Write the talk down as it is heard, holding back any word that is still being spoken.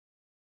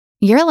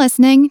You're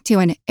listening to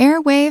an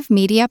Airwave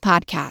Media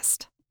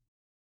Podcast.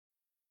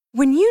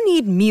 When you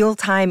need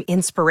mealtime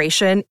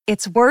inspiration,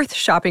 it's worth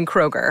shopping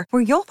Kroger,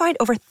 where you'll find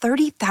over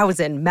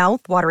 30,000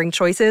 mouth-watering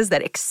choices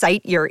that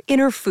excite your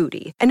inner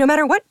foodie. And no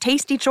matter what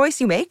tasty choice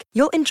you make,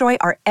 you'll enjoy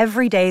our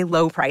everyday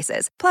low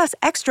prices, plus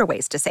extra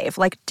ways to save,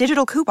 like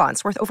digital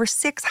coupons worth over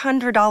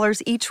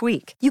 $600 each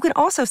week. You can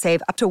also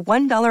save up to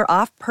 $1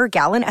 off per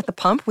gallon at the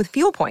pump with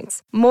fuel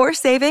points. More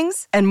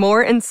savings and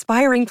more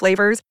inspiring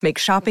flavors make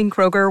shopping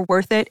Kroger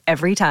worth it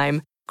every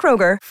time.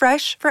 Kroger,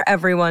 fresh for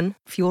everyone.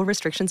 Fuel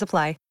restrictions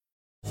apply.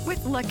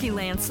 With Lucky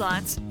Land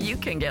Slots, you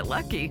can get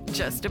lucky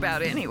just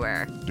about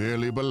anywhere.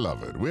 Dearly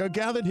beloved, we are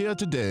gathered here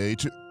today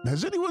to...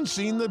 Has anyone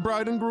seen the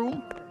bride and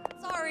groom?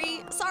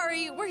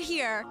 Sorry, we're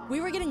here.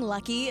 We were getting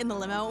lucky in the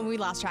limo and we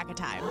lost track of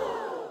time.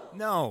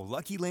 No,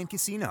 Lucky Land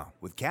Casino,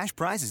 with cash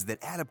prizes that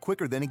add up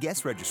quicker than a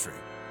guest registry.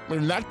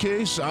 In that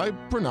case, I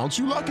pronounce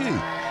you lucky.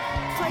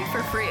 Play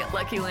for free at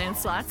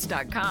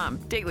LuckyLandSlots.com.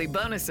 Daily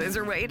bonuses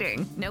are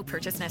waiting. No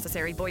purchase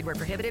necessary. Void where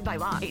prohibited by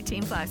law.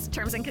 18+.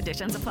 Terms and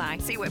conditions apply.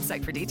 See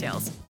website for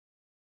details.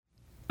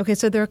 Okay,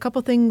 so there are a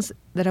couple things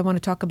that I want to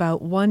talk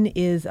about. One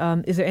is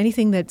there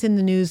anything that's in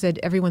the news that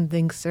everyone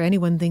thinks or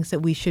anyone thinks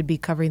that we should be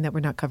covering that we're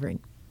not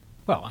covering?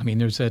 Well, I mean,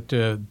 there's that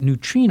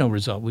neutrino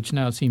result, which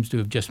now seems to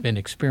have just been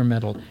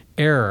experimental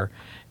error.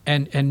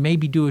 And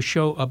maybe do a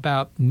show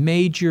about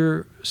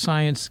major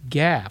science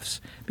gaffes,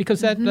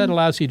 because that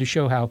allows you to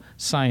show how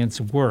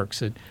science works.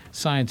 That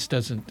science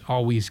doesn't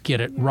always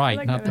get it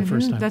right, not the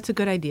first time. That's a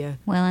good idea.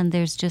 Well, and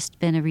there's just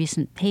been a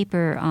recent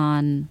paper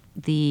on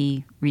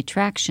the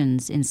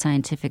retractions in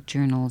scientific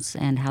journals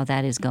and how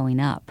that is going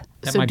up.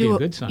 That might be a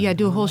good sign. Yeah,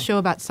 do a whole show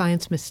about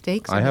science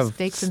mistakes and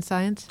mistakes in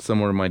science.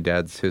 Somewhere in my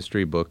dad's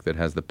history book that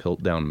has the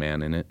Piltdown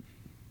Man in it.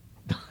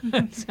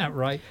 Is that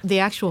right?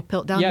 The actual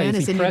Piltdown Man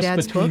is in your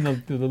dad's book?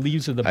 The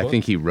leaves of the book? I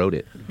think he wrote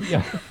it.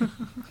 Yeah.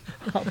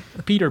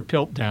 Peter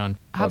Piltdown.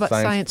 How about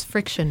science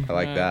friction? I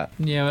like that.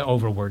 Yeah,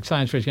 overworked.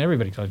 Science friction.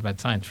 Everybody talks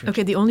about science friction.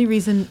 Okay, the only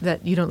reason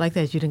that you don't like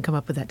that is you didn't come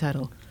up with that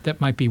title. That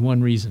might be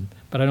one reason,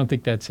 but I don't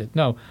think that's it.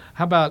 No.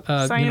 How about,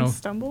 Science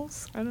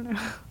stumbles? I don't know.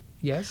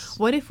 Yes.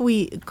 What if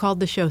we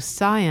called the show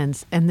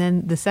Science, and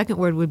then the second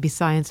word would be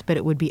science, but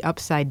it would be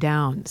upside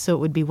down? So it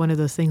would be one of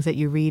those things that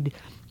you read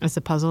as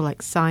a puzzle,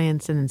 like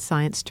science, and then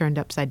science turned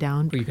upside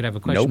down. Or you could have a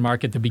question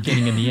mark at the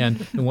beginning and the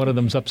end, and one of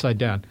them's upside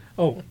down.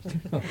 Oh.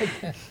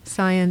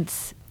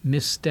 Science.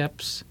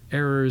 Missteps,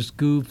 errors,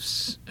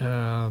 goofs,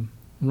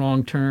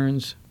 wrong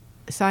turns.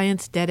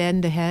 Science, dead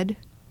end ahead.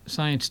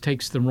 Science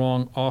takes the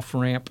wrong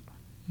off-ramp.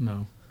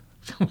 No.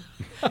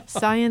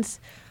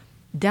 Science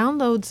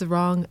downloads the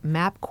wrong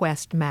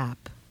MapQuest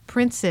map,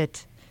 prints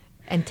it,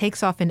 and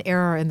takes off an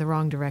error in the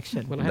wrong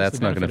direction. Well, that's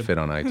not going to fit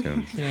on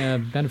iTunes. Yeah,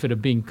 benefit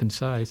of being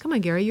concise. Come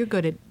on, Gary, you're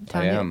good at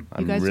telling it. I am.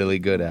 I'm really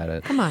good at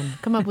it. Come on,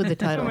 come up with the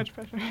title. So much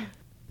pressure.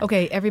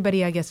 Okay,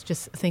 everybody, I guess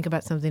just think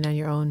about something on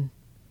your own,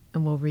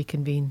 and we'll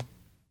reconvene.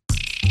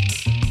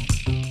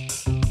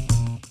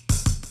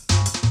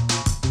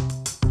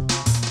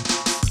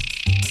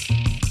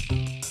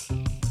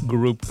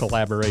 Group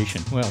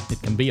collaboration. Well,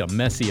 it can be a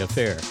messy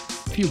affair.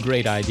 A few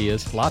great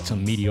ideas, lots of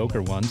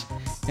mediocre ones,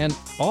 and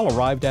all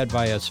arrived at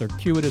via a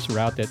circuitous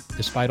route that,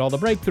 despite all the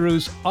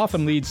breakthroughs,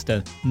 often leads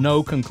to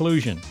no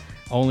conclusion,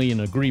 only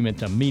an agreement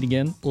to meet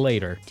again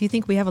later. Do you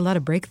think we have a lot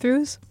of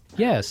breakthroughs?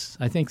 Yes,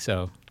 I think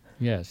so.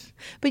 Yes.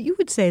 But you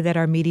would say that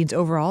our meetings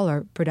overall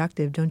are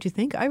productive, don't you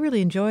think? I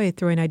really enjoy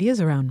throwing ideas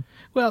around.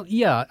 Well,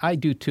 yeah, I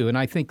do too, and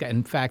I think that,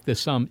 in fact, the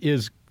sum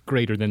is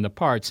greater than the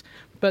parts.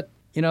 But,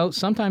 you know,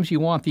 sometimes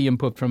you want the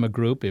input from a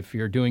group if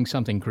you're doing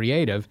something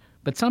creative,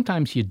 but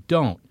sometimes you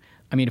don't.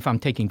 I mean, if I'm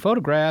taking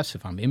photographs,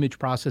 if I'm image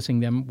processing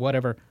them,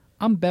 whatever,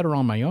 I'm better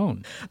on my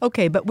own.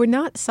 Okay, but we're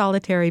not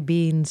solitary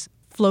beings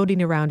floating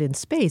around in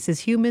space. As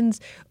humans,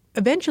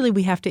 eventually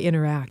we have to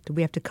interact.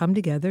 We have to come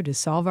together to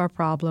solve our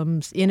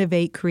problems,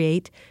 innovate,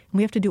 create, and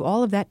we have to do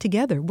all of that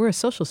together. We're a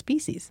social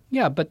species.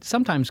 Yeah, but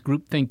sometimes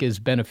groupthink is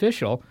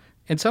beneficial,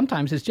 and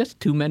sometimes it's just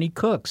too many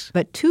cooks.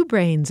 But 2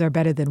 brains are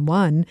better than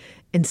 1.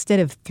 Instead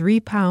of 3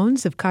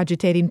 pounds of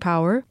cogitating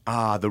power.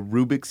 Ah, the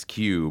Rubik's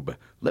Cube.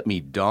 Let me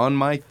don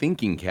my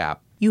thinking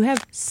cap. You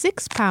have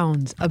 6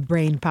 pounds of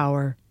brain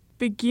power.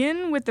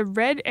 Begin with the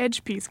red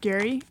edge piece,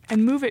 Gary,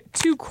 and move it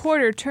 2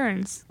 quarter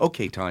turns.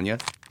 Okay, Tanya.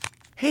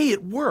 Hey,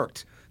 it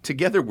worked.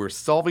 Together we're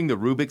solving the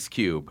Rubik's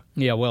Cube.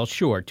 Yeah, well,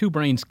 sure. 2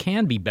 brains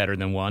can be better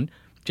than 1,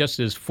 just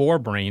as 4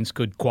 brains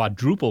could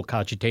quadruple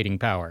cogitating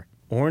power.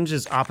 Orange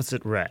is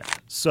opposite red.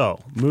 So,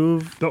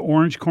 move the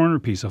orange corner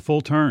piece a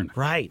full turn.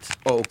 Right.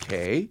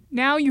 Okay.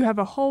 Now you have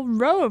a whole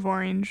row of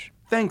orange.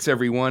 Thanks,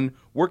 everyone.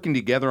 Working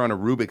together on a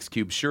Rubik's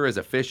Cube sure is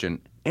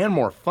efficient and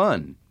more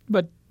fun.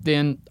 But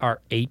then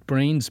are 8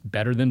 brains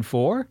better than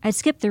 4? I'd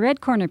skip the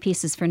red corner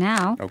pieces for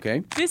now.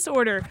 Okay. This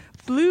order.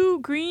 Blue,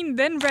 green,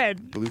 then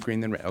red. Blue, green,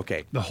 then red.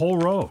 Okay. The whole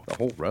row. The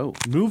whole row.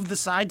 Move the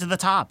side to the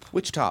top.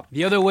 Which top?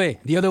 The other way.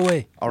 The other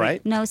way. All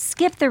right. No,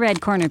 skip the red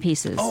corner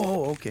pieces.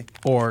 Oh, okay.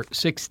 Or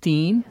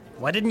 16?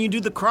 Why didn't you do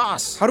the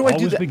cross? How do I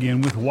do that? Always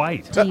begin with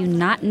white. Do you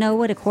not know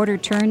what a quarter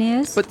turn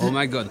is? But oh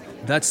my God.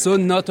 That's so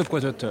not a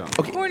quarter turn.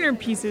 Corner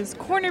pieces,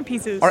 corner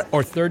pieces.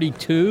 Or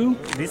 32.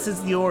 This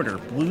is the order.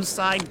 Blue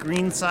side,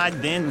 green side,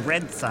 then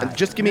red side.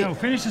 Just give me... No,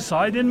 finish the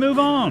side, then move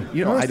on.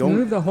 You know, I don't...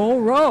 move the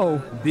whole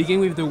row. Begin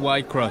with the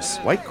white cross.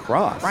 White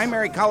cross?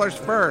 Primary colors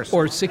first.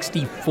 Or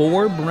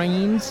 64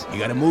 brains. You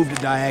gotta move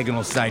the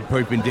diagonal side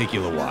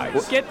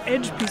perpendicular-wise. Get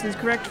edge pieces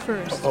correct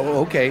first.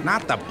 Oh, okay.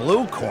 Not the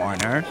blue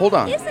corner. Hold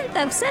on. Isn't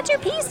the center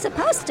piece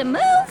supposed to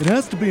move? It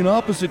has to be an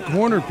opposite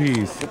corner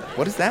piece.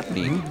 What does that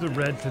mean? Move the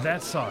red to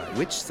that side.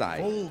 Which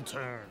side? Full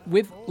turn.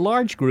 With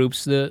large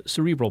groups, the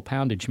cerebral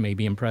poundage may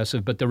be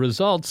impressive, but the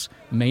results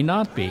may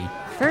not be.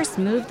 First,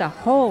 move the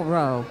whole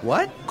row.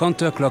 What?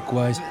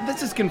 Counterclockwise.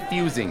 This is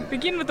confusing.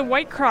 Begin with the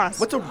white cross.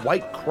 What's a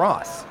white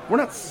cross? We're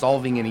not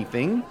solving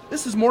anything.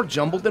 This is more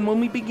jumbled than when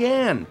we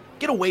began.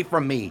 Get away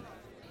from me.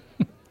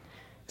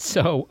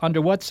 So,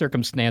 under what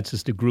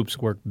circumstances do groups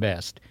work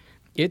best?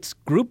 It's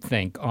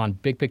groupthink on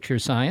Big Picture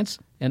Science,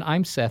 and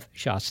I'm Seth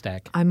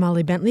Shostak. I'm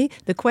Molly Bentley.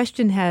 The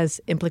question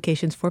has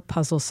implications for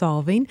puzzle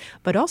solving,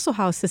 but also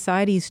how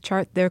societies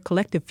chart their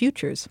collective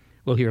futures.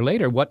 We'll hear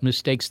later what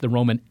mistakes the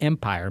Roman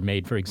Empire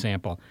made, for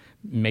example.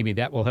 Maybe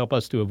that will help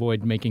us to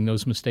avoid making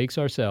those mistakes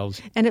ourselves.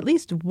 And at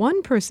least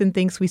one person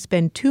thinks we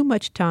spend too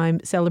much time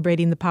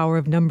celebrating the power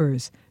of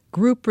numbers.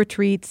 Group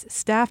retreats,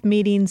 staff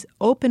meetings,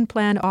 open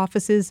plan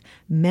offices,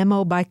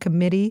 memo by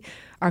committee.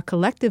 Our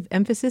collective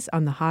emphasis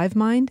on the hive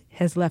mind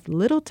has left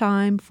little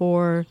time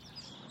for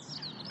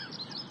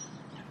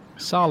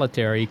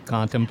solitary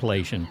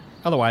contemplation,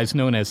 otherwise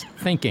known as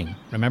thinking.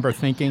 Remember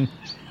thinking?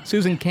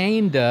 Susan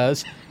Cain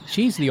does.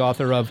 She's the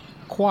author of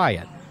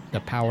Quiet, The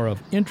Power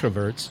of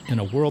Introverts in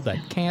a World That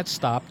Can't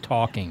Stop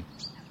Talking.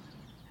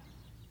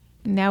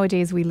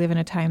 Nowadays, we live in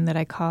a time that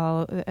I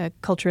call a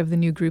culture of the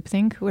new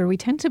groupthink, where we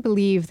tend to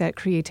believe that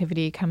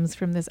creativity comes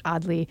from this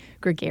oddly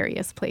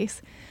gregarious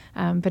place.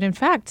 But in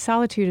fact,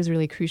 solitude is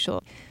really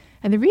crucial.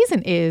 And the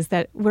reason is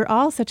that we're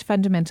all such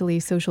fundamentally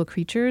social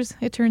creatures,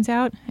 it turns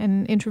out,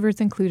 and introverts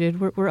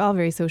included. We're all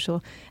very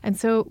social. And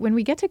so when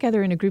we get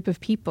together in a group of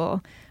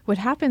people, what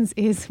happens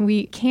is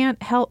we can't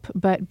help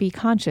but be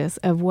conscious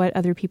of what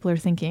other people are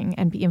thinking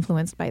and be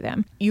influenced by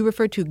them. You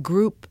refer to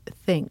group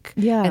think.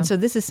 Yeah. And so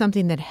this is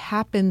something that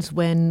happens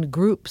when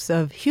groups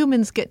of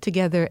humans get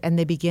together and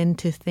they begin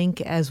to think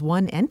as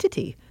one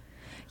entity.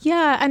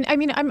 Yeah, and I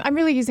mean, I'm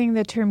really using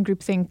the term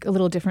groupthink a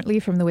little differently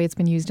from the way it's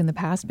been used in the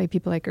past by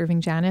people like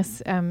Irving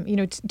Janis.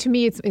 To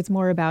me, it's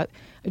more about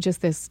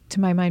just this,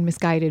 to my mind,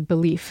 misguided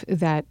belief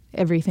that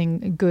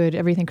everything good,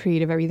 everything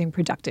creative, everything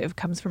productive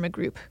comes from a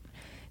group.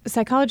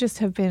 Psychologists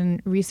have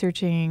been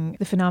researching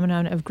the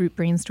phenomenon of group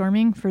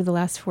brainstorming for the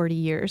last 40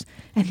 years,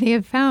 and they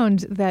have found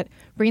that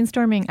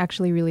brainstorming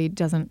actually really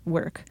doesn't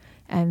work.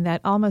 And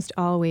that almost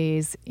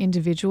always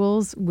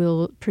individuals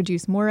will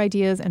produce more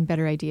ideas and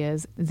better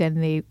ideas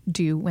than they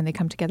do when they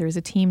come together as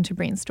a team to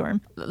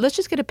brainstorm. Let's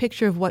just get a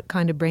picture of what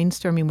kind of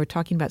brainstorming we're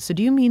talking about. So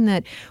do you mean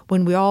that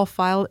when we all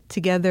file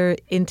together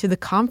into the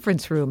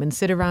conference room and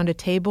sit around a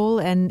table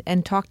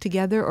and talk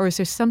together, or is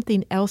there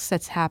something else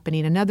that's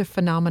happening, another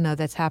phenomena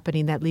that's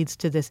happening that leads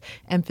to this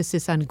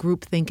emphasis on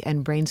groupthink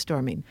and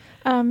brainstorming?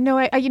 No,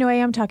 I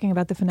am talking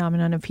about the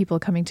phenomenon of people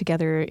coming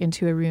together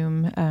into a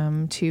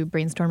room to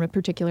brainstorm a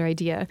particular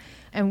idea.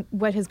 And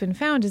what has been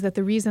found is that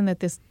the reason that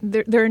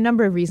there are a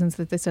number of reasons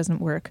that this doesn't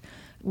work.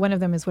 One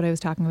of them is what I was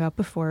talking about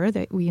before,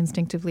 that we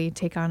instinctively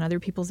take on other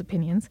people's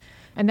opinions.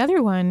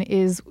 Another one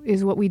is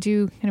what we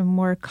do kind of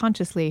more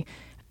consciously.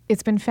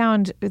 It's been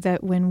found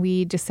that when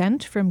we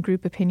dissent from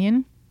group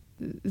opinion,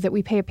 that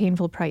we pay a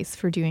painful price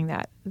for doing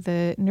that.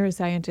 The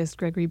neuroscientist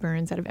Gregory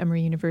Burns out of Emory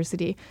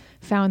University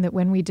found that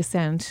when we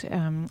dissent,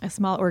 a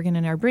small organ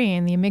in our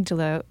brain, the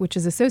amygdala, which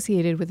is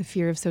associated with the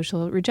fear of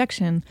social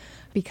rejection,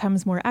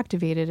 becomes more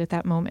activated at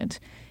that moment.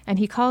 And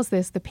he calls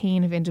this the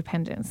pain of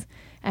independence.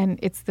 And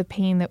it's the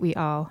pain that we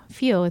all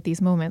feel at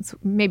these moments,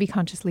 maybe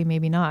consciously,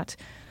 maybe not.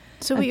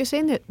 So what you're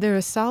saying that there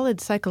are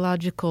solid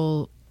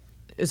psychological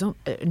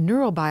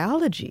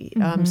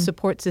neurobiology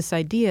supports this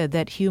idea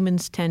that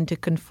humans tend to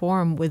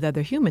conform with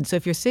other humans. So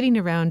if you're sitting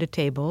around a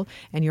table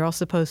and you're all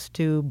supposed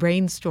to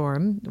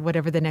brainstorm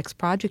whatever the next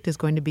project is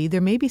going to be, there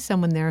may be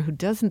someone there who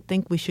doesn't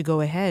think we should go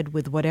ahead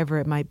with whatever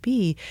it might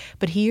be,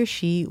 but he or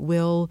she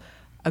will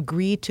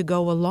agree to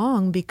go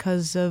along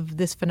because of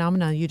this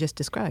phenomenon you just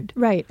described.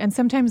 Right. And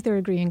sometimes they're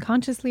agreeing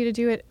consciously to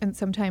do it, and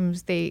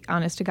sometimes they,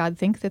 honest to God,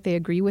 think that they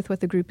agree with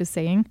what the group is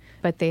saying,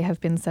 but they have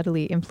been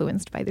subtly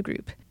influenced by the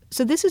group.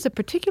 So this is a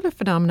particular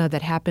phenomena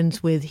that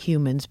happens with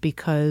humans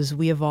because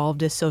we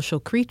evolved as social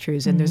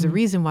creatures, and there's a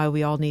reason why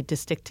we all need to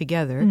stick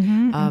together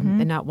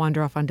and not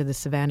wander off onto the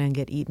savannah and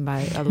get eaten by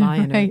a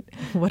lion or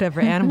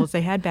whatever animals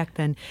they had back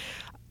then.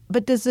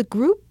 But does the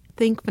group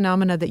think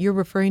phenomena that you're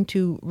referring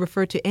to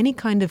refer to any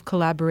kind of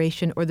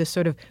collaboration or the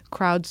sort of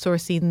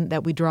crowdsourcing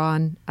that we draw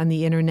on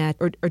the internet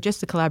or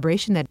just the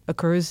collaboration that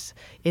occurs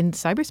in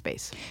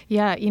cyberspace?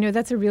 Yeah,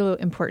 that's a real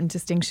important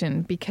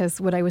distinction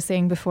because what I was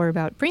saying before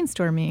about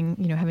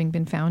brainstorming, having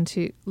been found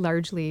to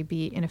largely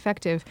be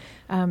ineffective,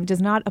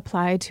 does not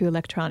apply to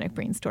electronic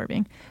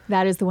brainstorming.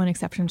 That is the one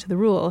exception to the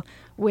rule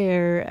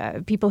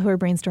where people who are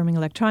brainstorming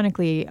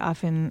electronically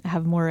often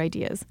have more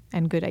ideas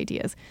and good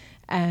ideas.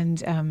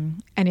 And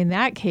in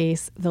that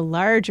case, the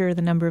larger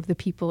the number of the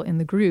people in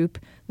the group,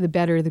 the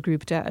better the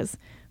group does,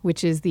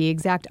 which is the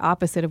exact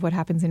opposite of what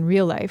happens in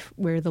real life,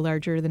 where the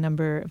larger the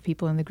number of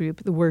people in the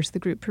group, the worse the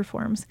group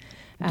performs.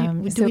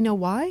 Do we know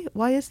why?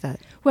 Why is that?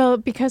 Well,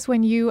 because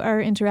when you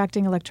are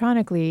interacting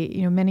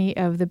electronically, many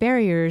of the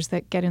barriers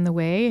that get in the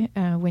way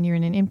when you're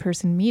in an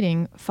in-person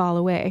meeting fall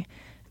away.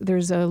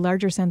 There's a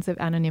larger sense of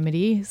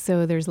anonymity,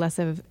 so there's less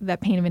of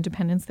that pain of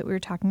independence that we were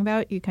talking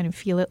about. You kind of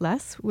feel it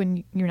less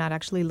when you're not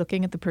actually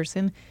looking at the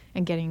person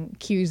and getting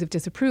cues of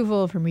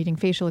disapproval from reading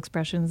facial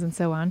expressions and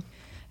so on.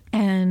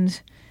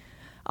 And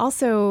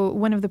also,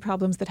 one of the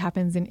problems that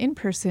happens in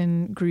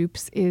in-person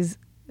groups is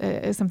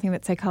something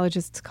that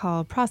psychologists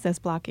call process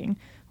blocking,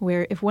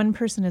 where if one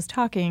person is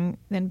talking,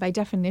 then by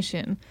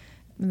definition,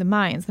 the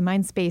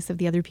mind space of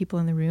the other people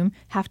in the room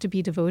have to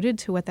be devoted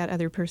to what that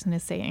other person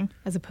is saying,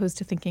 as opposed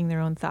to thinking their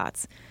own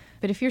thoughts.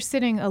 But if you're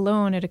sitting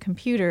alone at a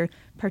computer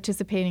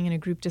participating in a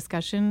group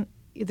discussion,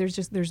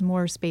 there's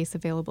more space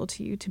available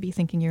to you to be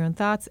thinking your own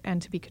thoughts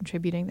and to be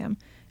contributing them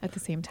at the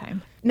same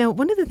time. Now,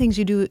 one of the things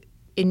you do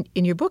in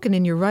your book and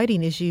in your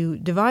writing is you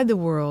divide the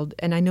world,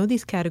 and I know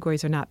these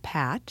categories are not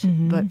pat,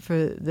 but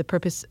for the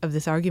purpose of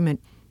this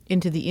argument,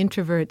 into the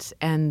introverts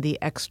and the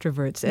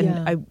extroverts.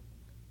 And I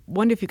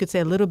wonder if you could say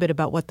a little bit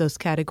about what those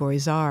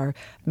categories are.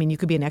 I mean, you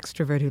could be an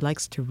extrovert who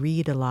likes to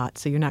read a lot,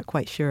 so you're not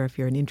quite sure if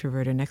you're an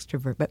introvert or an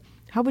extrovert. But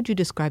how would you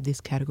describe these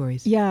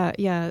categories?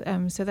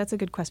 So that's a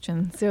good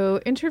question. So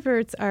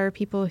introverts are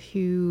people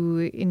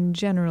who, in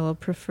general,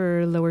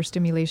 prefer lower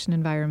stimulation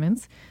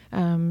environments.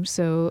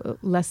 So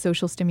less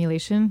social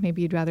stimulation.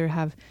 Maybe you'd rather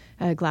have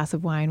a glass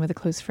of wine with a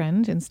close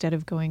friend instead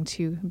of going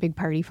to a big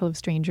party full of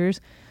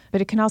strangers.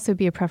 But it can also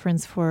be a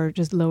preference for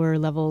just lower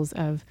levels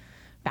of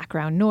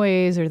background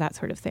noise or that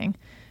sort of thing.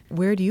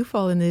 Where do you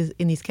fall in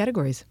these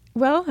categories?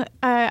 Well,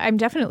 I'm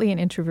definitely an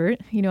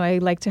introvert. I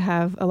like to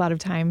have a lot of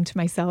time to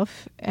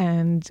myself.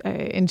 And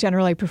in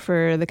general, I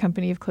prefer the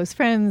company of close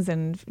friends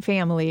and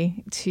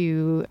family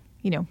to,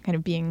 kind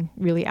of being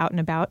really out and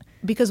about.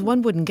 Because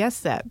one wouldn't guess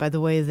that by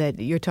the way that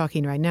you're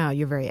talking right now.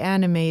 You're very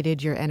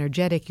animated, you're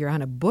energetic, you're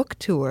on a book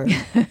tour.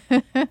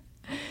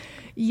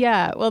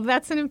 Yeah, well,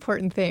 that's an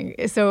important thing.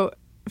 So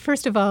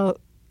first of all,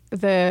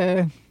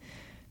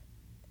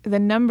 the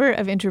number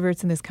of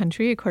introverts in this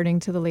country, according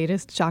to the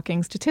latest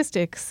shocking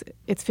statistics,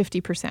 it's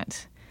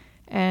 50%.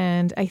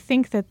 And I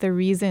think that the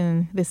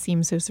reason this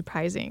seems so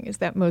surprising is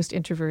that most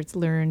introverts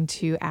learn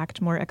to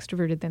act more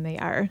extroverted than they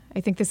are.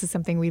 I think this is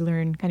something we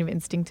learn kind of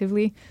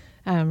instinctively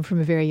from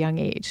a very young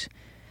age.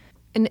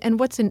 And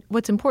what's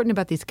important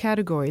about these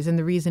categories, and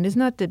the reason is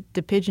not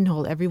to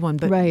pigeonhole everyone,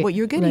 but what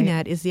you're getting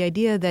at is the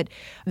idea that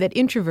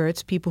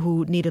introverts, people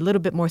who need a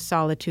little bit more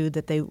solitude,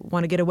 that they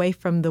want to get away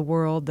from the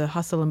world, the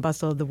hustle and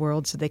bustle of the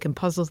world, so they can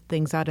puzzle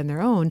things out on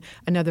their own.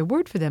 Another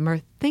word for them are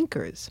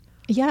thinkers.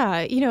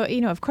 Yeah,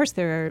 of course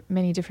there are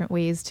many different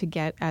ways to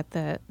get at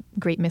the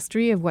great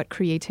mystery of what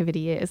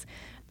creativity is.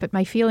 But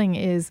my feeling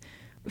is,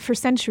 for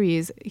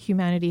centuries,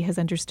 humanity has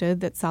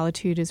understood that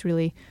solitude is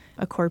really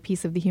a core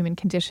piece of the human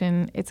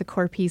condition. It's a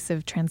core piece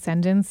of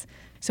transcendence.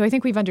 So I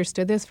think we've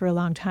understood this for a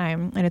long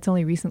time, and it's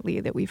only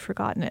recently that we've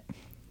forgotten it.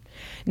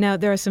 Now,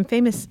 there are some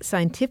famous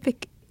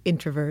scientific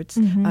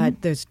introverts.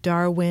 There's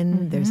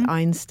Darwin, there's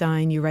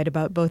Einstein. You write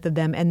about both of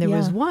them. And there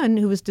was one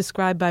who was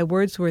described by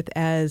Wordsworth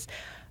as,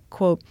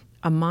 quote,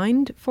 a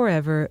mind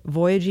forever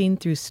voyaging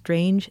through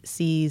strange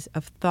seas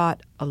of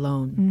thought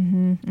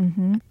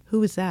alone. Who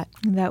was that?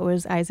 That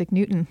was Isaac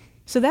Newton.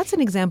 So that's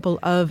an example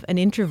of an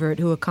introvert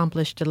who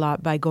accomplished a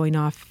lot by going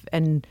off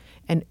and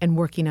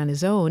working on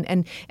his own.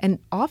 And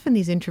often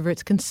these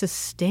introverts can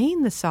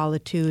sustain the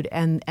solitude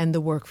and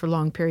the work for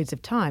long periods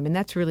of time. And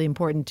that's really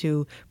important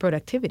to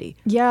productivity.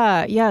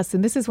 Yes.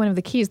 And this is one of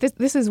the keys.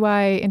 This is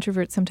why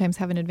introverts sometimes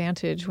have an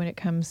advantage when it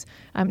comes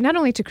not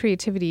only to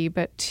creativity,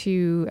 but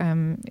to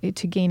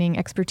gaining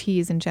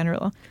expertise in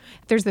general.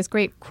 There's this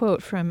great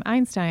quote from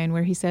Einstein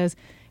where he says,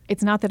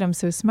 "It's not that I'm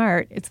so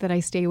smart, it's that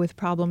I stay with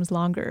problems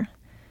longer."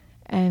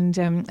 And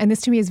this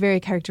to me is very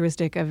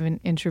characteristic of an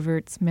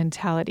introvert's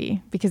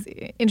mentality, because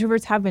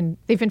introverts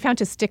they've been found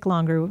to stick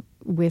longer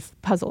with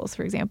puzzles,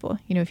 for example.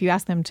 If you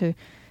ask them to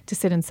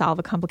sit and solve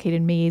a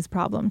complicated maze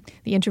problem,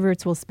 the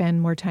introverts will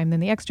spend more time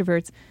than the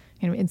extroverts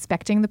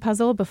inspecting the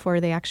puzzle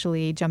before they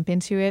actually jump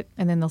into it,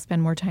 and then they'll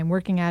spend more time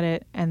working at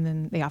it, and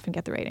then they often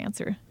get the right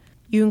answer.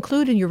 You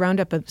include in your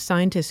roundup of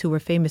scientists who were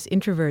famous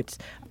introverts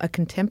a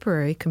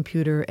contemporary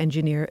computer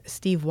engineer,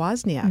 Steve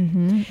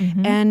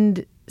Wozniak,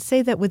 and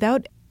say that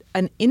without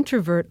an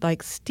introvert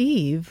like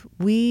Steve,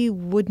 we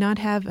would not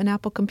have an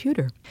Apple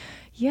computer.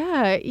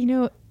 Yeah,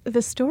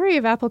 the story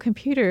of Apple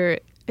Computer,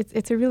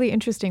 it's a really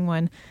interesting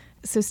one.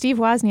 So Steve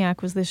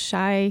Wozniak was this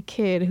shy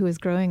kid who was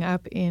growing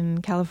up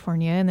in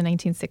California in the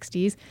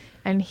 1960s,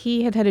 and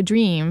he had had a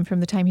dream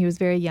from the time he was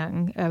very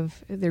young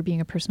of there being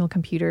a personal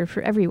computer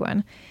for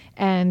everyone.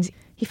 And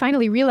he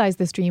finally realized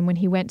this dream when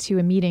he went to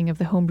a meeting of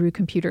the Homebrew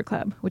Computer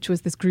Club, which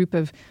was this group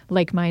of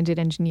like-minded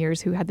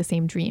engineers who had the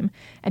same dream.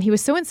 And he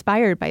was so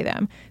inspired by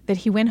them that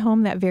he went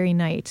home that very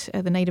night,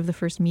 the night of the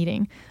first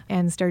meeting,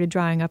 and started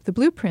drawing up the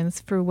blueprints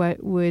for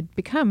what would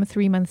become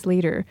 3 months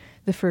later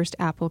the first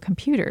Apple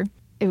computer,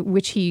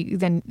 which he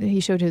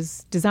showed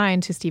his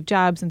design to Steve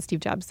Jobs, and Steve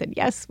Jobs said,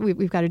 yes,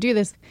 we've got to do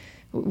this.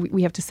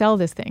 We have to sell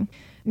this thing.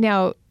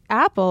 Now,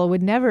 Apple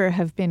would never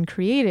have been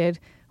created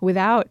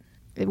without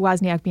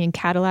Wozniak being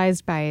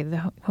catalyzed by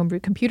the Homebrew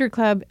Computer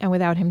Club and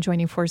without him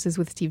joining forces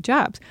with Steve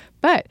Jobs.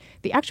 But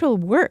the actual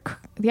work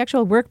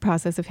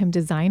process of him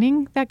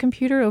designing that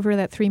computer over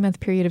that 3-month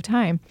period of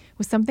time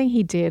was something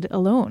he did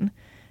alone.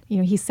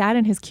 He sat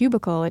in his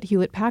cubicle at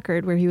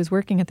Hewlett-Packard, where he was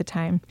working at the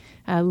time,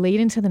 late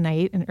into the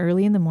night and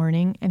early in the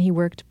morning, and he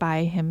worked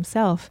by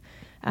himself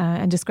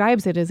and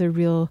describes it as a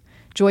real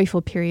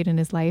joyful period in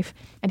his life.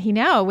 And he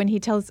now, when he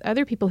tells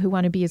other people who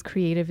want to be as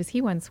creative as he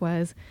once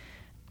was,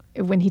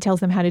 when he tells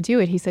them how to do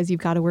it, he says, you've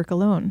got to work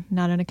alone,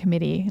 not on a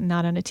committee,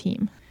 not on a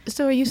team.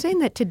 So are you saying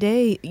that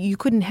today you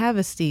couldn't have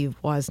a Steve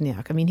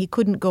Wozniak? I mean, he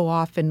couldn't go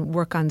off and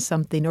work on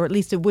something, or at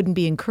least it wouldn't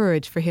be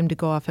encouraged for him to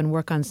go off and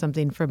work on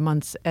something for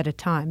months at a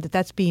time,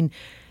 that's being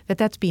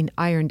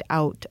ironed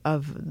out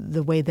of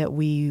the way that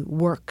we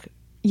work.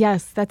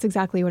 Yes, that's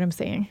exactly what I'm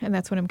saying, and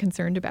that's what I'm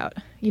concerned about.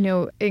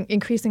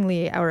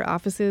 Increasingly, our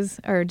offices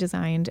are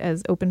designed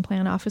as open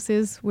plan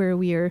offices where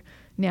we are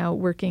now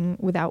working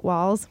without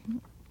walls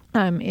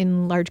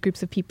in large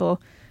groups of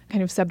people,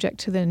 kind of subject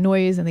to the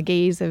noise and the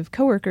gaze of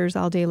coworkers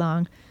all day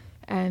long.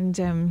 And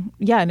and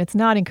it's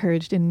not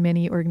encouraged in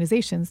many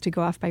organizations to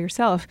go off by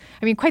yourself.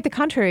 I mean, quite the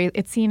contrary.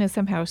 It's seen as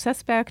somehow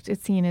suspect.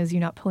 It's seen as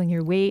you not pulling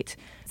your weight.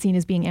 It's seen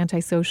as being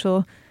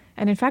antisocial.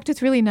 And in fact,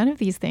 it's really none of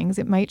these things.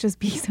 It might just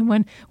be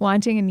someone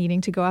wanting and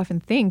needing to go off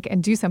and think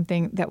and do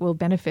something that will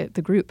benefit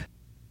the group.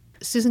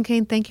 Susan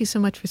Cain, thank you so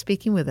much for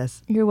speaking with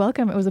us. You're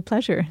welcome. It was a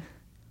pleasure.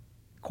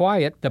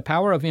 Quiet, The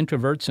Power of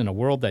Introverts in a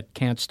World That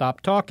Can't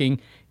Stop Talking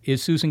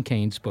is Susan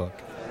Cain's book.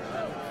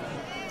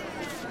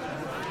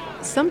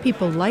 Some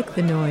people like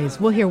the noise.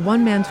 We'll hear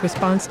one man's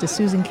response to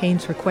Susan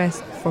Cain's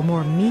request for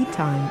more me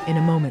time in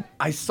a moment.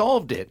 I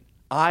solved it.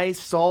 I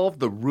solved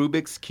the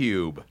Rubik's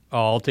Cube.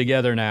 All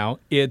together now,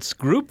 it's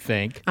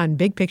Groupthink on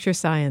Big Picture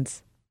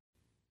Science.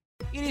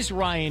 It is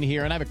Ryan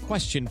here, and I have a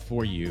question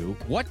for you.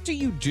 What do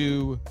you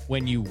do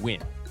when you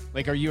win?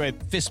 Like, are you a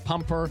fist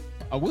pumper,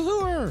 a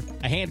woohooer,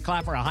 a hand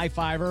clapper, a high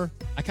fiver?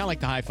 I kind of like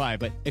the high five,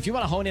 but if you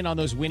want to hone in on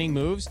those winning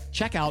moves,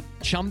 check out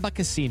Chumba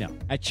Casino.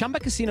 At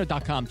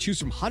ChumbaCasino.com, choose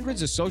from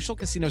hundreds of social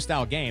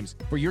casino-style games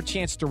for your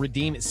chance to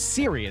redeem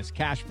serious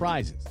cash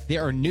prizes.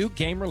 There are new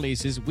game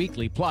releases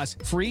weekly, plus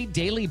free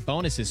daily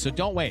bonuses. So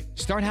don't wait.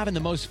 Start having the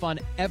most fun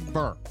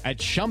ever at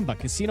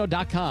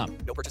ChumbaCasino.com.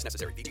 No purchase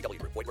necessary.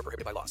 VGW. Void where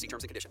prohibited by law. See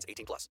terms and conditions.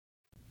 18+.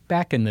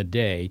 Back in the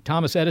day,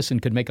 Thomas Edison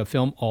could make a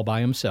film all by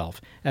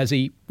himself, as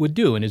he would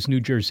do in his New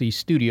Jersey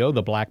studio,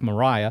 the Black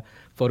Maria,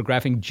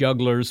 photographing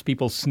jugglers,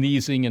 people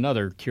sneezing, and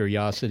other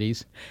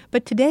curiosities.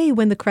 But today,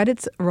 when the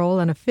credits roll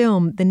on a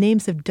film, the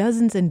names of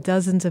dozens and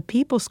dozens of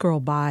people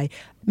scroll by,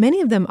 many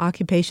of them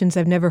occupations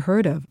I've never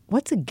heard of.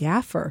 What's a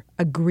gaffer?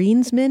 A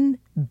greensman?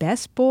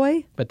 Best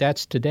boy? But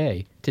that's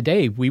today.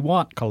 Today, we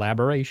want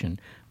collaboration.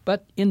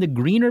 But in the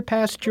greener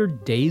pasture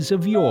days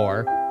of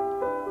yore,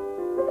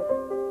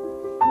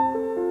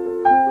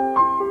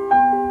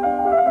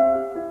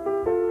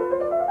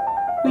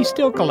 we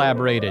still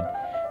collaborated.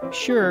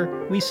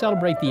 Sure, we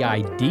celebrate the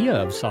idea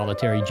of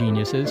solitary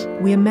geniuses.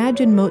 We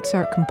imagine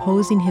Mozart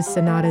composing his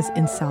sonatas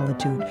in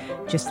solitude.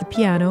 Just the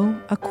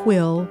piano, a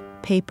quill,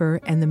 paper,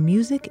 and the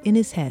music in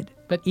his head.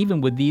 But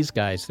even with these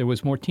guys, there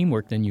was more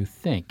teamwork than you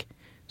think.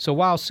 So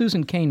while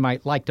Susan Cain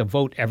might like to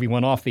vote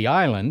everyone off the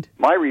island,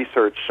 my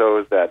research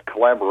shows that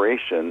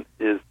collaboration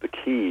is the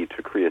key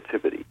to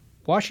creativity.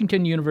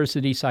 Washington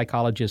University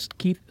psychologist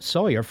Keith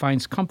Sawyer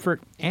finds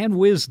comfort and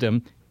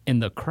wisdom in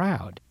the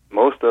crowd.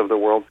 Most of the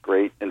world's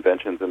great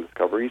inventions and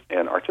discoveries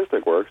and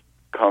artistic works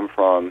come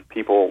from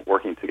people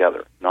working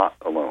together, not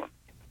alone.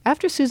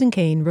 After Susan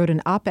Cain wrote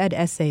an op-ed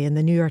essay in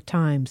the New York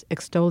Times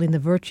extolling the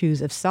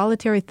virtues of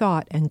solitary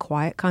thought and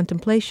quiet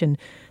contemplation,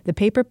 the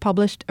paper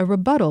published a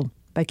rebuttal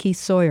by Keith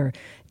Sawyer.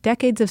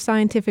 Decades of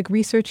scientific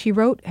research, he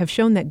wrote, have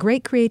shown that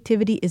great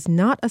creativity is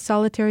not a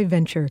solitary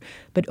venture,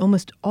 but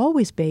almost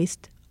always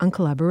based on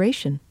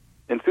collaboration.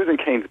 In Susan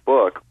Cain's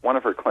book, one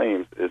of her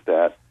claims is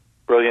that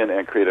brilliant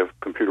and creative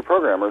computer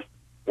programmers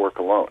work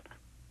alone.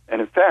 And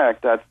in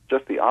fact, that's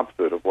just the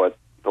opposite of what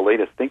the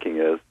latest thinking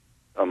is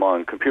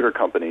among computer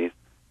companies,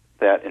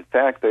 that in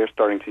fact they're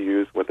starting to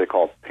use what they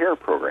call pair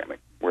programming,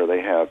 where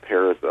they have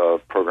pairs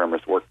of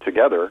programmers work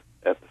together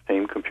at the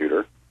same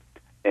computer,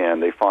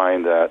 and they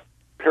find that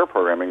pair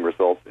programming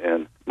results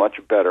in much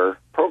better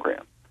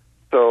programs.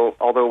 So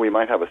although we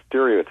might have a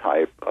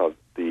stereotype of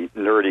the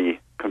nerdy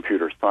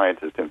computer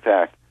scientist, in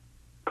fact,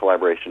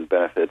 collaboration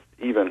benefits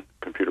even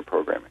computer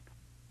programming.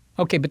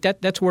 Okay, but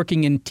that's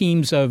working in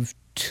teams of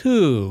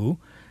 2.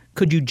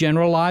 Could you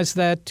generalize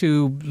that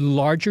to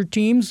larger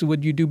teams?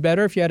 Would you do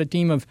better if you had a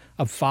team of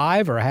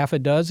 5 or half a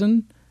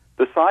dozen?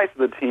 The size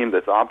of the team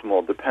that's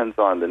optimal depends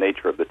on the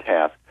nature of the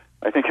task.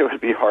 I think it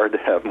would be hard to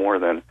have more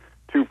than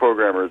 2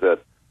 programmers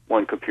at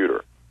one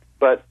computer.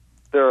 But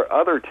there are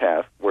other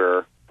tasks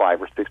where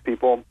 5 or 6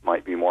 people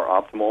might be more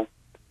optimal.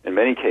 In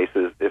many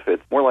cases, if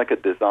it's more like a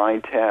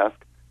design task,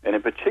 and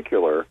in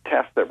particular,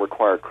 tasks that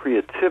require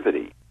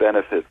creativity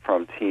benefit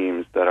from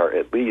teams that are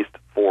at least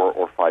 4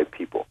 or 5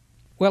 people.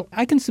 Well,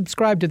 I can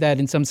subscribe to that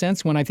in some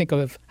sense when I think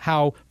of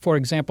how, for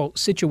example,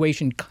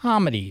 situation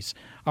comedies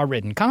are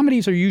written.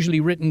 Comedies are usually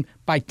written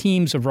by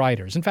teams of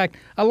writers. In fact,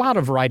 a lot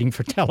of writing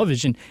for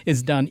television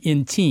is done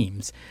in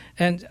teams.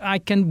 And I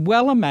can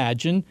well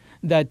imagine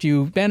that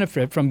you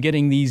benefit from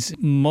getting these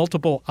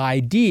multiple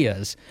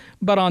ideas.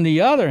 But on the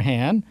other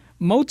hand,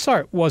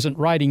 Mozart wasn't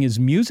writing his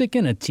music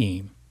in a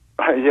team.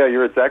 Yeah,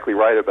 you're exactly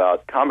right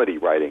about comedy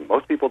writing.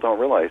 Most people don't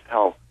realize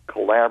how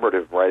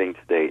collaborative writing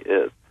today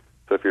is.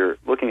 So if you're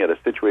looking at a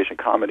situation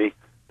comedy,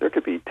 there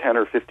could be 10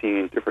 or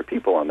 15 different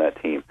people on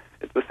that team.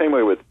 It's the same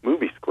way with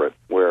movie scripts,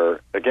 where,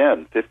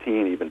 again,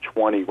 15, even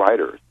 20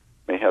 writers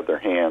may have their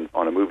hands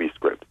on a movie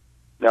script.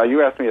 Now,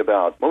 you asked me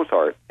about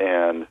Mozart,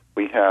 and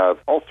we have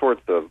all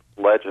sorts of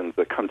legends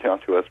that come down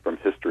to us from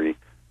history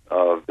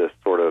of this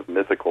sort of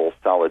mythical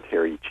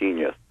solitary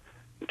genius.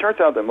 It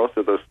turns out that most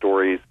of those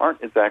stories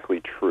aren't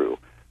exactly true.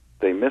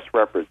 They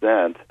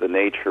misrepresent the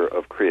nature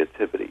of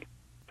creativity.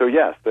 So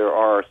yes, there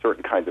are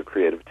certain kinds of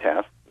creative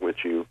tasks which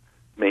you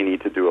may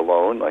need to do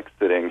alone, like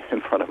sitting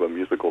in front of a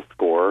musical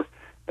score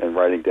and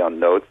writing down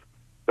notes.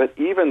 But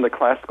even the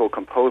classical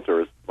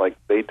composers like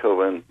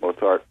Beethoven,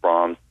 Mozart,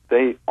 Brahms,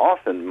 they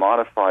often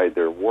modified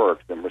their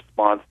works in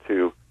response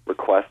to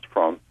requests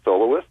from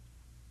soloists.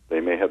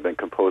 They may have been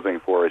composing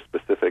for a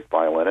specific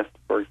violinist,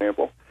 for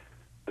example.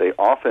 They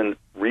often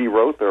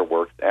rewrote their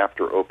works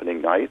after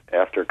opening night,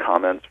 after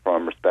comments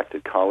from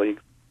respected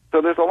colleagues. So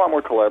there's a lot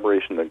more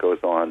collaboration that goes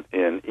on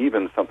in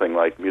even something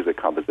like music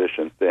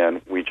composition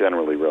than we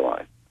generally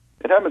realize.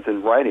 It happens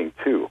in writing,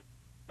 too.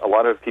 A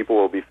lot of people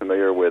will be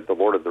familiar with The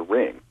Lord of the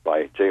Rings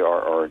by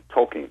J.R.R.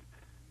 Tolkien.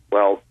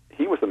 Well,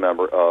 he was a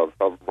member of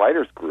a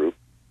writers group.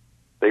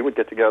 They would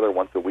get together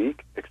once a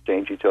week,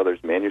 exchange each other's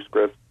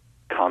manuscripts,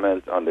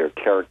 comment on their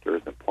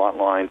characters and plot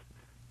lines,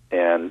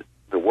 and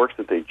the works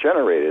that they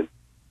generated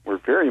were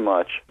very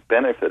much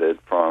benefited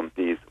from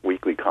these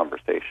weekly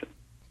conversations.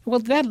 Well,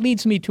 that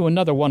leads me to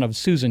another one of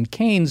Susan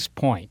Cain's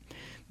point,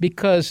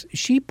 because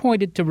she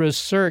pointed to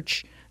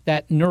research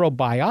that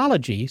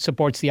neurobiology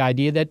supports the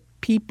idea that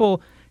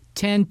people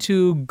tend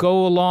to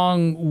go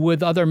along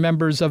with other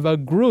members of a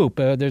group.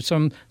 There's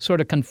some sort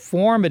of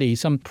conformity,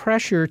 some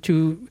pressure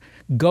to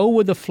go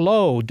with the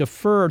flow,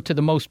 defer to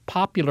the most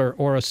popular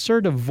or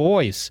assertive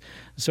voice,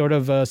 sort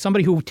of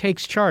somebody who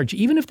takes charge.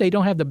 Even if they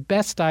don't have the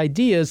best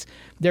ideas,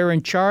 they're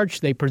in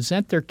charge, they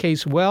present their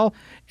case well,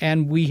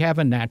 and we have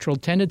a natural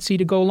tendency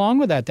to go along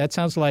with that. That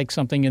sounds like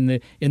something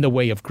in the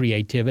way of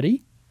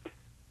creativity.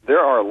 There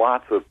are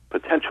lots of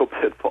potential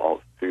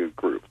pitfalls to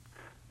groups,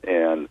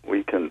 and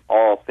we can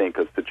all think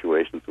of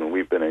situations when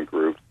we've been in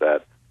groups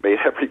that made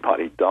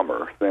everybody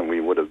dumber than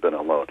we would have been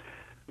alone.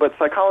 But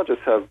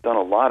psychologists have done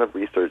a lot of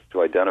research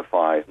to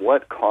identify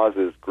what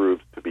causes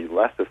groups to be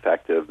less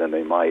effective than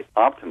they might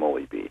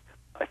optimally be.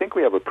 I think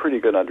we have a pretty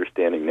good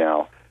understanding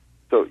now.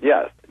 So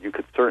yes, you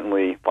could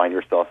certainly find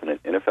yourself in an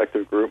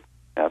ineffective group.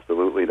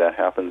 Absolutely, that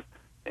happens.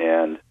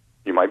 And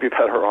you might be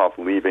better off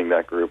leaving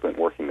that group and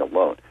working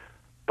alone.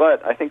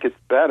 But I think it's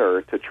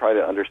better to try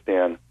to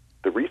understand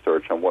the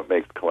research on what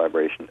makes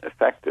collaboration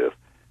effective,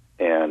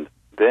 and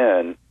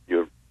then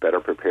you're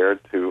better prepared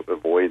to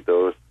avoid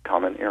those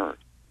common errors.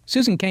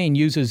 Susan Cain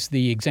uses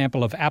the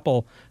example of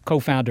Apple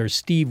co-founder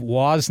Steve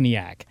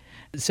Wozniak.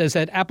 It says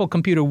that Apple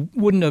Computer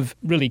wouldn't have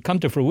really come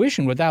to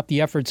fruition without the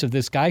efforts of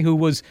this guy who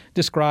was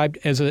described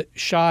as a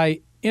shy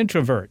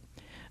introvert.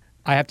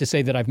 I have to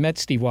say that I've met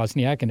Steve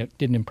Wozniak, and it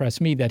didn't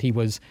impress me that he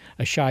was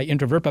a shy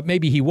introvert, but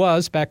maybe he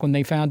was back when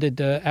they founded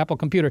Apple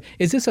Computer.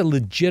 Is this a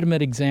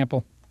legitimate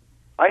example?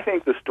 I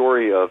think the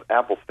story of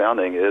Apple's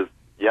founding is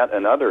yet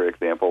another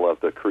example of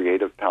the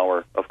creative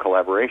power of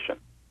collaboration.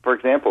 For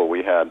example,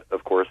 we had,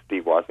 of course,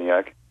 Steve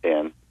Wozniak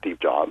and Steve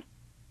Jobs.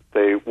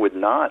 They would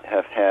not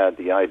have had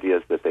the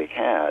ideas that they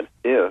had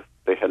if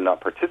they had not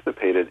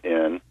participated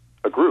in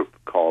a group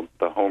called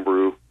the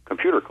Homebrew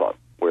Computer Club,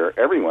 where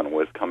everyone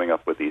was coming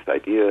up with these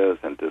ideas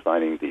and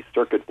designing these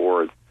circuit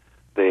boards.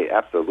 They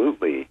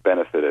absolutely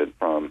benefited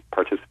from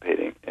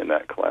participating in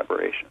that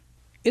collaboration.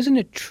 Isn't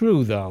it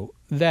true, though,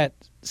 that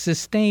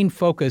sustained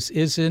focus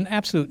is an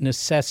absolute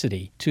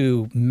necessity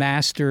to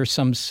master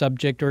some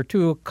subject or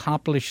to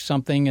accomplish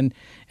something,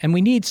 and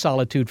we need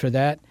solitude for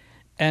that,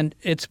 and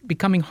it's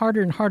becoming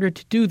harder and harder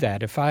to do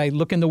that. If I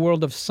look in the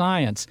world of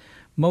science,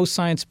 most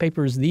science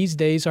papers these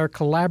days are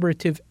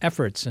collaborative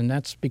efforts, and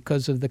that's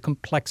because of the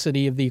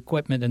complexity of the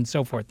equipment and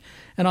so forth.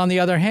 And on the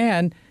other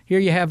hand, here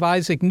you have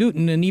Isaac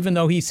Newton, and even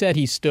though he said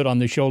he stood on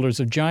the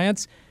shoulders of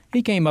giants,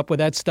 he came up with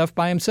that stuff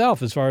by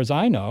himself, as far as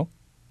I know.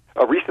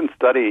 A recent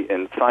study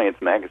in Science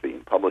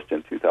magazine, published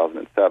in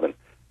 2007,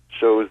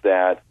 shows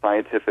that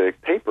scientific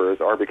papers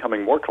are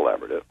becoming more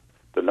collaborative.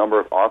 The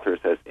number of authors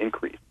has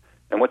increased.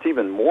 And what's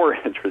even more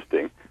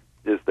interesting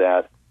is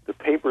that the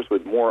papers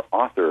with more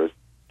authors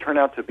turn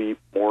out to be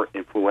more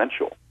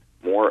influential.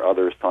 More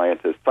other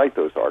scientists cite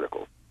those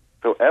articles.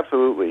 So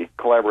absolutely,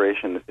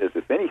 collaboration is,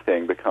 if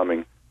anything,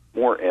 becoming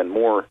more and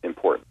more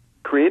important.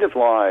 Creative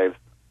lives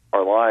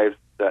are lives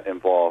that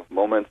involve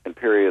moments and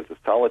periods of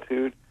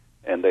solitude,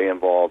 and they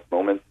involve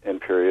moments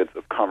and periods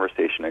of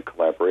conversation and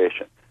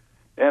collaboration.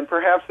 And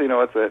perhaps,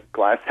 it's a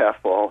glass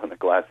half full and a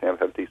glass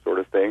half empty sort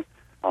of thing.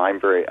 I'm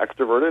very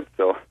extroverted,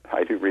 so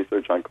I do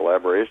research on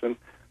collaboration.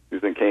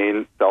 Susan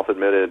Cain,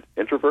 self-admitted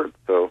introvert,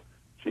 so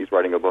she's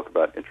writing a book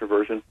about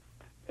introversion.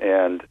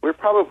 And we're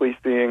probably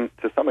seeing,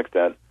 to some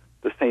extent,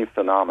 the same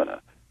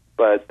phenomena.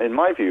 But in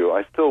my view,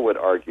 I still would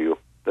argue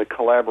that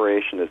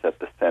collaboration is at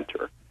the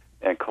center,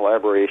 and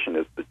collaboration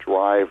is the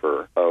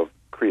driver of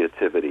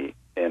creativity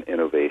and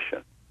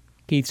innovation.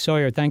 Keith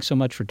Sawyer, thanks so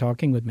much for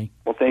talking with me.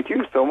 Well, thank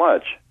you so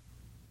much.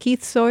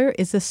 Keith Sawyer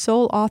is the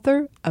sole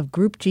author of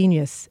Group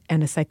Genius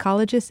and a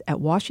psychologist at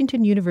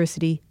Washington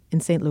University in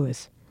St.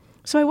 Louis.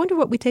 So I wonder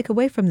what we take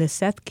away from this,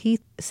 Seth.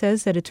 Keith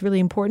says that it's really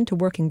important to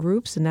work in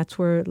groups, and that's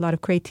where a lot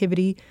of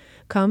creativity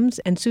comes.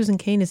 And Susan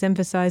Cain is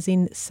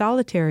emphasizing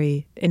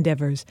solitary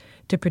endeavors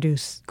to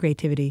produce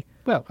creativity.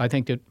 Well, I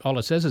think that all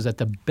it says is that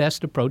the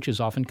best approach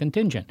is often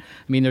contingent.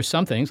 I mean, there's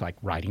some things like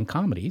writing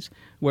comedies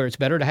where it's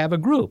better to have a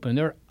group. And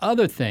there are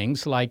other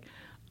things like,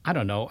 I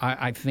don't know,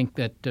 I think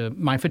that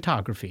my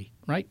photography,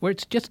 right, where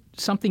it's just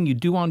something you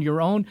do on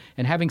your own,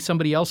 and having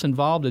somebody else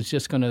involved is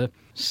just going to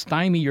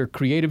stymie your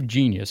creative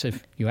genius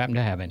if you happen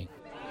to have any.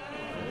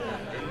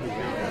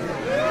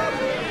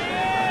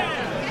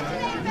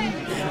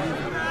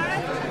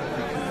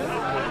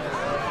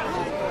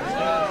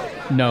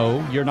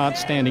 No, you're not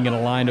standing in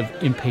a line of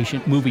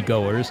impatient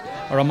moviegoers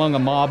or among a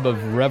mob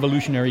of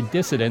revolutionary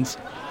dissidents.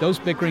 Those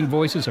bickering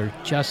voices are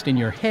just in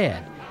your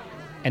head.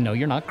 And no,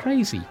 you're not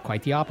crazy.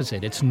 Quite the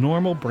opposite. It's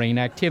normal brain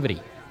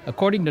activity.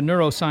 According to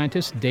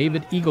neuroscientist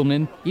David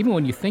Eagleman, even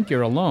when you think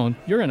you're alone,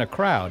 you're in a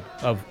crowd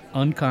of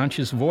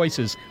unconscious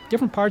voices,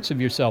 different parts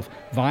of yourself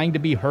vying to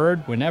be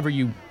heard whenever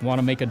you want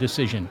to make a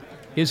decision.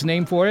 His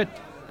name for it?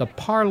 The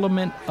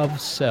Parliament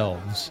of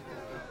Selves.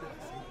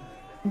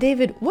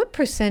 David, what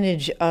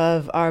percentage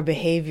of our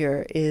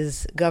behavior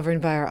is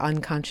governed by our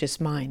unconscious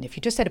mind, if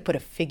you just had to put a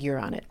figure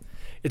on it?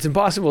 It's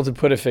impossible to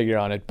put a figure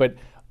on it, but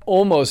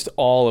almost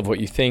all of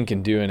what you think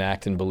and do and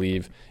act and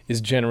believe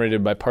is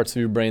generated by parts of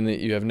your brain that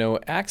you have no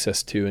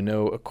access to and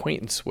no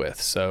acquaintance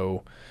with.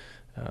 So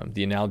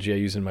the analogy I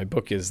use in my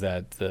book is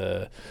that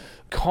the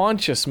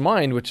conscious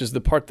mind, which is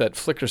the part that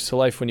flickers to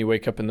life when you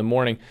wake up in the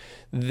morning,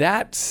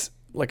 that's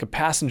like a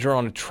passenger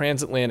on a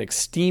transatlantic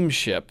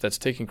steamship that's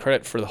taking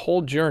credit for the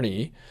whole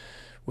journey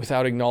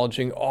without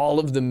acknowledging all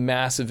of the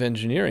massive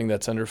engineering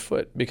that's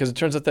underfoot. Because it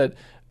turns out that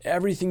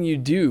everything you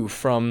do,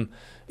 from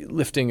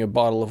lifting a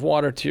bottle of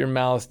water to your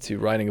mouth, to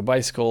riding a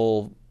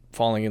bicycle,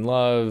 falling in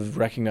love,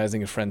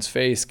 recognizing a friend's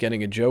face,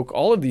 getting a joke,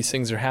 all of these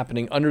things are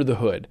happening under the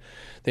hood.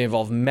 They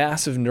involve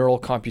massive neural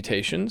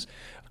computations.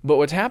 But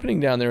what's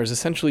happening down there is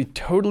essentially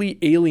totally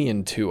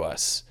alien to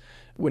us.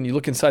 When you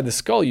look inside the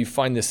skull, you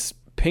find this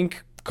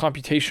pink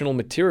computational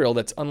material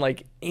that's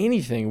unlike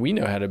anything we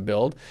know how to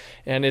build.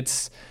 And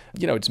it's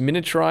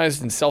miniaturized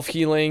and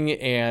self-healing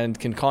and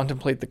can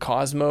contemplate the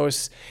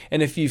cosmos.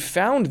 And if you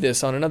found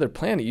this on another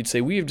planet, you'd say,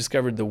 we have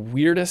discovered the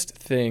weirdest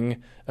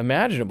thing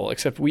imaginable,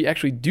 except we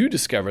actually do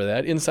discover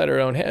that inside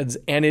our own heads,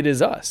 and it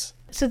is us.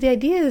 So the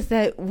idea is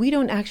that we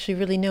don't actually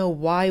really know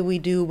why we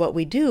do what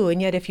we do. And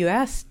yet if you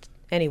asked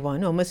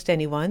anyone, almost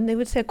anyone, they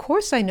would say, of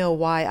course I know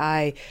why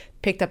I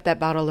picked up that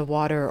bottle of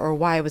water, or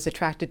why I was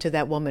attracted to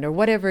that woman, or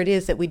whatever it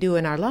is that we do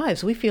in our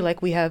lives. We feel like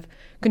we have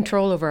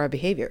control over our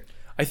behavior.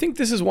 I think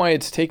this is why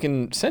it's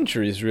taken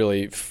centuries,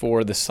 really,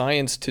 for the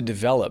science to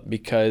develop,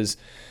 because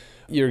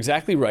you're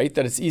exactly right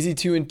that it's easy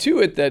to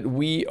intuit that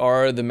we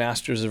are the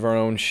masters of our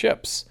own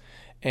ships.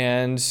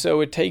 And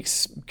so it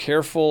takes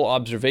careful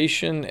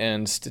observation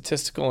and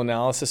statistical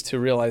analysis to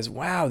realize,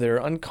 wow, there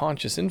are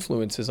unconscious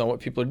influences on what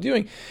people are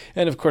doing.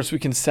 And of course, we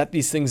can set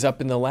these things up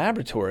in the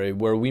laboratory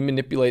where we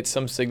manipulate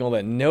some signal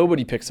that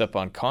nobody picks up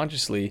on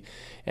consciously,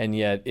 and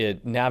yet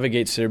it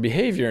navigates their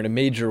behavior in a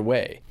major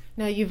way.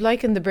 Now, you've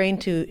likened the brain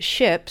to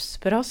ships,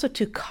 but also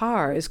to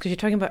cars, because you're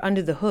talking about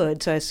under the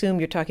hood, so I assume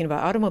you're talking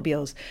about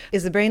automobiles.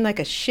 Is the brain like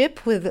a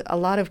ship with a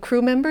lot of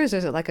crew members, or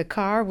is it like a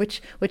car?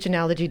 Which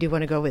analogy do you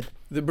want to go with?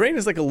 The brain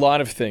is like a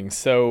lot of things.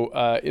 So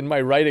in my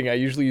writing, I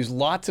usually use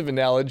lots of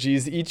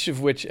analogies, each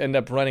of which end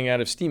up running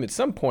out of steam at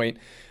some point.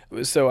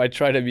 So I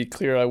try to be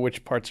clear on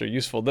which parts are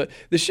useful.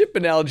 The ship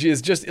analogy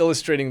is just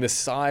illustrating the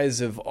size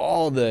of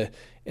all the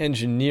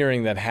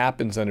engineering that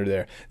happens under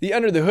there. The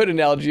under the hood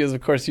analogy is, of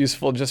course,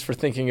 useful just for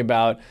thinking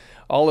about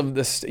all of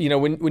this.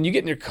 When you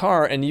get in your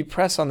car and you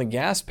press on the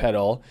gas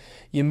pedal,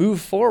 you move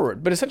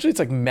forward. But essentially, it's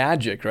like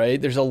magic, right?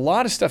 There's a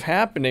lot of stuff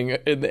happening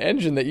in the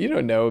engine that you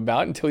don't know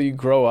about until you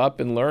grow up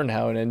and learn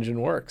how an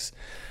engine works.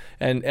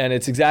 And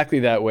it's exactly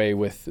that way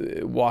with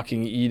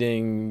walking,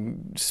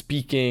 eating,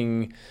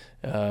 speaking,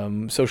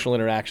 social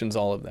interactions,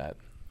 all of that.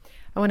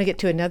 I want to get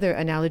to another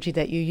analogy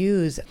that you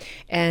use.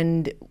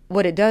 And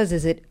what it does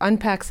is it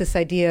unpacks this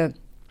idea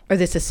or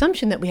this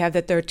assumption that we have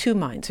that there are two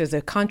minds. There's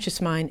a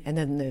conscious mind and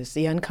then there's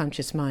the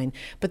unconscious mind.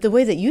 But the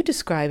way that you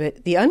describe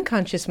it, the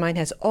unconscious mind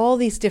has all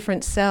these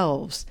different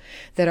selves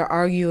that are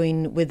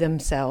arguing with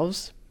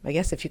themselves, I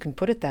guess if you can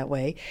put it that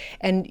way.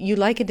 And you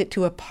likened it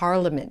to a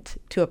parliament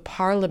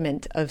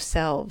of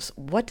selves.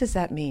 What does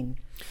that mean?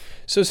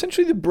 So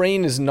essentially the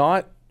brain is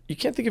not, you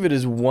can't think of it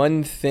as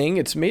one thing.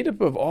 It's made up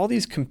of all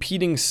these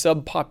competing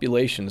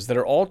subpopulations that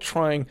are all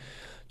trying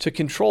to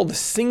control the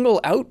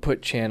single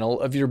output channel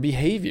of your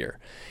behavior.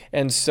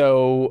 And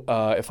so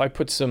if I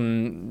put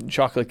some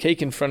chocolate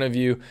cake in front of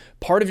you,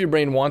 part of your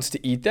brain wants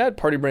to eat that,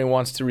 part of your brain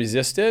wants to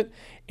resist it,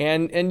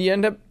 and you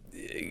end up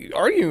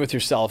arguing with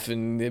yourself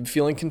and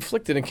feeling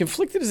conflicted. And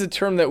conflicted is a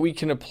term that we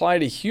can apply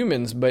to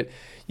humans, but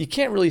you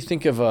can't really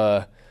think of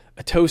a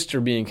toaster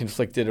being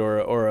conflicted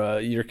or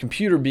your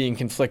computer being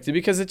conflicted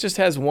because it just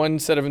has one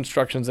set of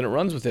instructions and it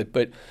runs with it.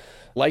 But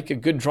like a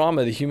good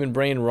drama, the human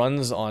brain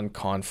runs on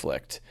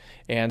conflict.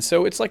 And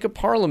so it's like a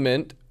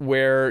parliament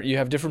where you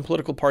have different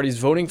political parties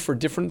voting for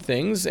different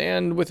things,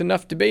 and with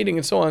enough debating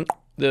and so on,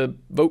 the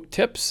vote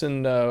tips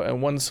and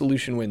one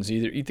solution wins. You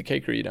either eat the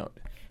cake or you don't.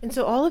 And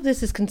so all of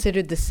this is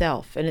considered the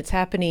self, and it's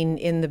happening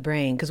in the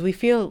brain, because we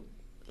feel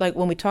like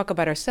when we talk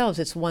about ourselves,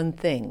 it's one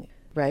thing,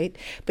 right?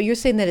 But you're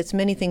saying that it's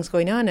many things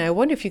going on, and I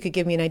wonder if you could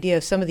give me an idea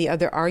of some of the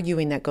other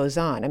arguing that goes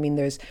on. I mean,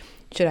 there's,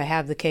 should I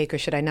have the cake or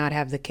should I not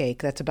have the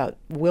cake? That's about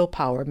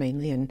willpower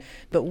mainly.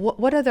 But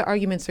what other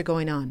arguments are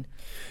going on?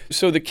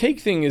 So the cake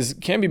thing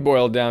can be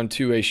boiled down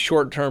to a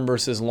short-term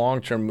versus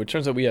long-term. It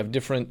turns out we have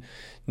different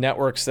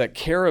networks that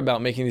care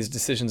about making these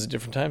decisions at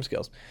different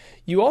timescales.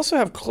 You also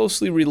have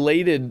closely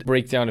related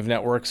breakdown of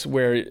networks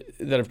that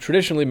have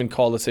traditionally been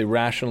called, let's say,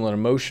 rational and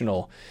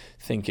emotional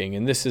thinking.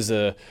 And this is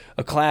a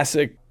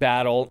classic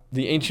battle.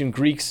 The ancient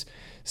Greeks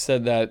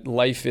said that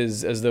life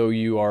is as though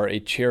you are a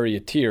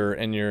charioteer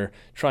and you're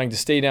trying to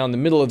stay down the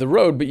middle of the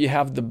road, but you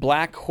have the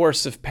black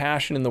horse of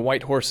passion and the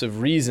white horse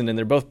of reason, and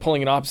they're both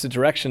pulling in opposite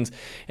directions,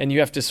 and you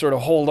have to sort of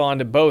hold on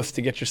to both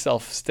to get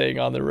yourself staying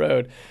on the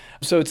road.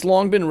 So it's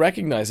long been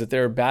recognized that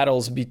there are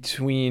battles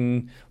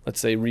between, let's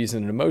say,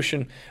 reason and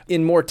emotion.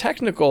 In more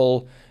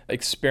technical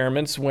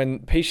experiments, when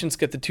patients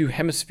get the two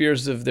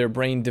hemispheres of their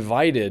brain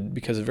divided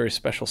because of very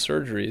special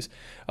surgeries,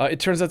 it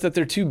turns out that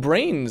their two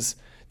brains,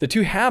 the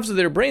two halves of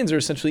their brains, are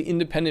essentially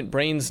independent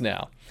brains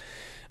now.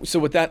 So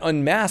what that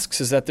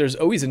unmasks is that there's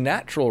always a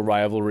natural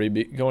rivalry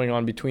going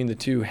on between the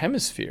two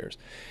hemispheres.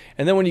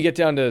 And then when you get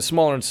down to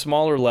smaller and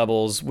smaller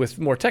levels with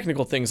more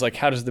technical things like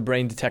how does the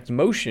brain detect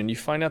motion, you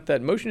find out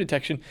that motion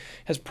detection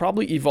has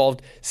probably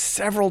evolved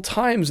several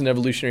times in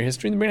evolutionary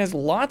history, and the brain has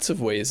lots of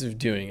ways of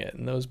doing it,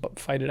 and those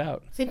fight it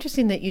out. It's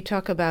interesting that you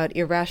talk about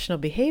irrational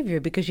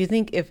behavior, because you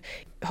think if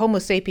Homo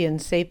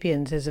sapiens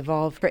sapiens has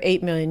evolved for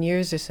 8 million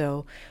years or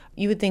so,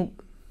 you would think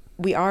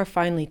we are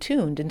finely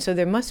tuned, and so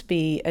there must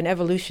be an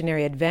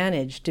evolutionary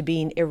advantage to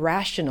being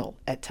irrational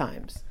at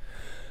times.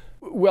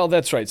 Well,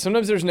 that's right.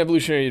 Sometimes there's an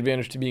evolutionary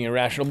advantage to being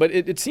irrational, but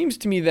it seems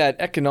to me that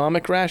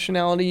economic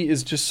rationality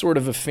is just sort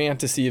of a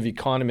fantasy of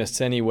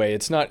economists anyway.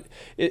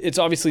 It's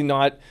obviously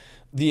not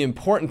the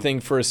important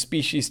thing for a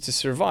species to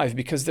survive,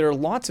 because there are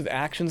lots of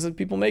actions that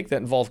people make that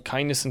involve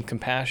kindness and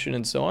compassion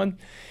and so on.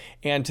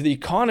 And to the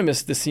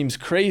economist, this seems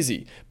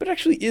crazy, but it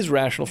actually is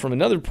rational from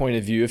another point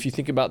of view if you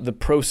think about the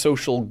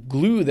pro-social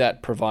glue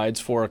that provides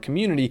for a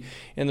community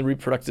and the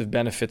reproductive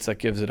benefits that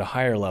gives at a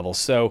higher level.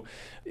 So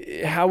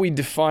how we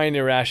define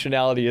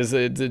irrationality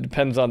it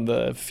depends on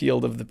the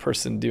field of the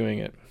person doing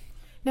it.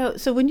 Now,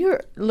 so when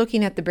you're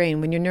looking at the brain,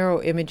 when you're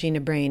neuroimaging a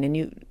brain,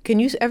 and can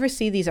you ever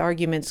see these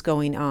arguments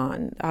going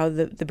on, how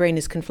the brain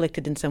is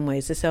conflicted in some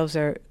ways, the selves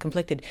are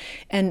conflicted,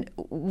 and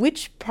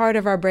which part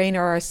of our brain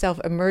or our self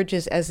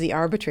emerges as the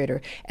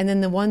arbitrator, and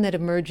then the one that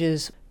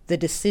emerges the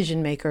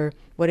decision maker,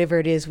 whatever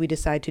it is we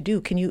decide to do?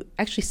 Can you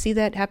actually see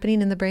that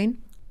happening in the brain?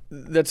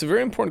 That's a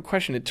very important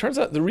question. It turns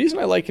out the reason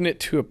I liken it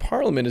to a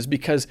parliament is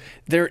because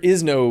there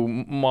is no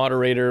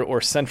moderator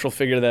or central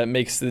figure that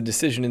makes the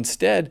decision.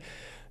 Instead,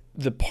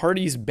 the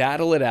parties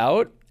battle it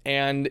out,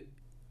 and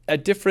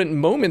at different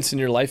moments in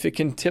your life, it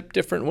can tip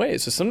different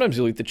ways. So sometimes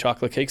you'll eat the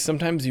chocolate cake,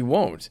 sometimes you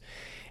won't.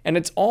 And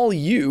it's all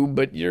you,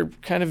 but you're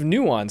kind of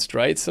nuanced,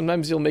 right?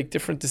 Sometimes you'll make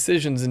different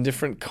decisions in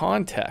different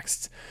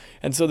contexts.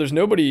 And so there's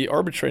nobody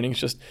arbitrating, it's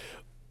just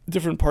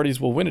different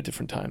parties will win at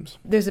different times.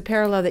 There's a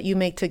parallel that you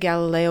make to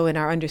Galileo in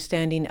our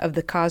understanding of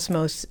the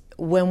cosmos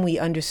when we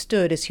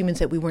understood as humans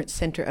that we weren't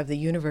center of the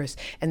universe.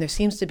 And there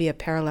seems to be a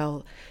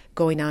parallel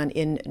going on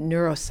in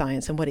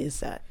neuroscience. And what is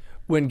that?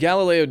 When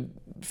Galileo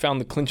found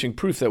the clinching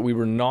proof that we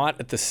were not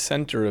at the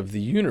center of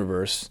the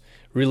universe,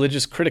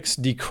 religious critics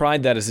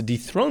decried that as a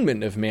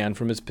dethronement of man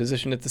from his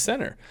position at the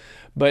center.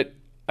 But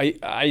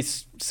I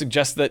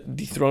suggest that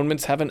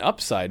dethronements have an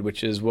upside,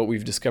 which is what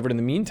we've discovered in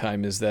the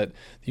meantime, is that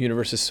the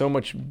universe is so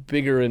much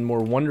bigger and more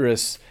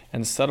wondrous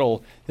and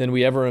subtle than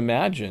we ever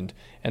imagined.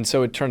 And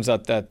so it turns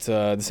out that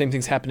the same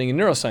thing's happening in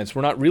neuroscience.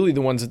 We're not really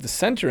the ones at the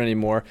center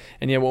anymore,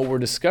 and yet what we're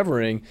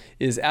discovering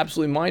is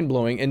absolutely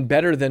mind-blowing and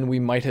better than we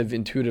might have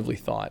intuitively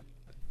thought.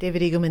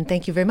 David Eagleman,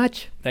 thank you very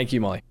much. Thank you,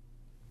 Molly.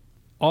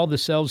 All the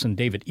cells in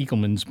David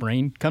Eagleman's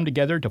brain come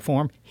together to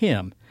form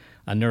him,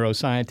 a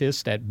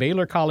neuroscientist at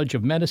Baylor College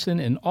of Medicine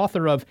and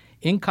author of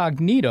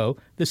Incognito,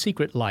 The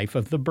Secret Life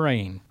of the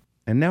Brain.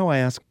 And now I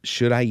ask,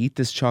 should I eat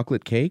this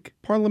chocolate cake?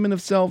 Parliament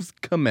of Selves,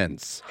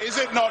 commence. Is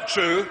it not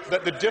true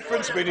that the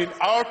difference between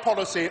our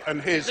policy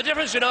and his... The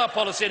difference between our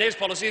policy and his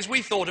policy is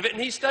we thought of it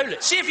and he stole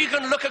it. See if you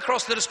can look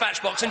across the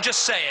dispatch box and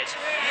just say it.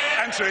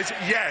 Answer is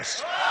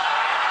yes.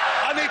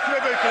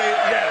 Unequivocally,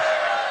 yes.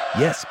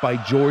 Yes, by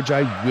George,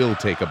 I will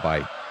take a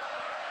bite.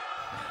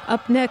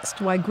 Up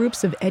next, why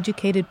groups of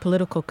educated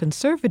political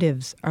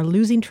conservatives are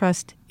losing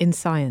trust in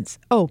science.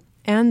 Oh,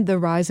 and the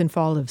rise and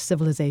fall of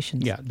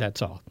civilizations. Yeah,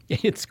 that's all.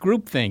 It's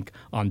groupthink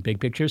on Big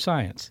Picture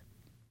Science.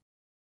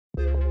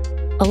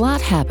 A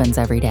lot happens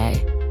every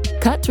day.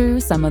 Cut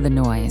through some of the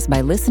noise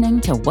by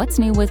listening to What's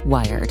New with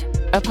Wired,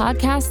 a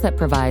podcast that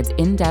provides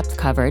in-depth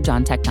coverage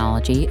on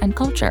technology and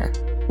culture.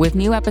 With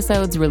new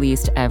episodes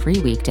released every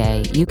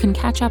weekday, you can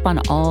catch up on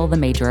all the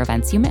major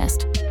events you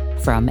missed.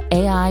 From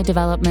AI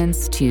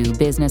developments to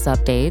business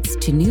updates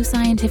to new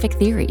scientific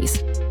theories,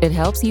 it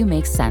helps you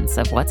make sense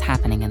of what's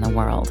happening in the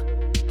world.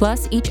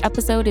 Plus, each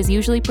episode is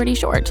usually pretty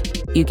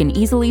short. You can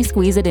easily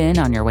squeeze it in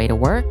on your way to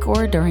work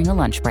or during a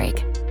lunch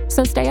break.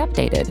 So stay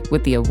updated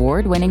with the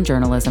award-winning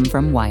journalism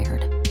from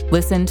Wired.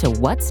 Listen to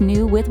What's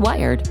New with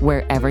Wired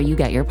wherever you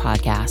get your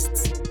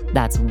podcasts.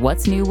 That's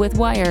What's New with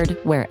Wired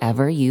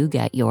wherever you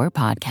get your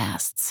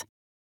podcasts.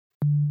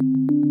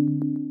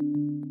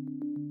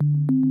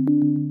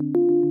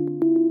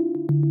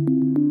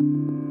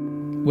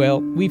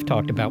 Well, we've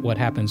talked about what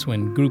happens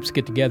when groups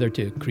get together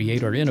to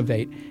create or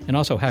innovate, and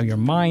also how your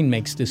mind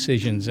makes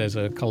decisions as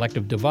a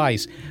collective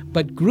device.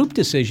 But group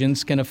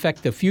decisions can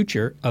affect the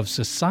future of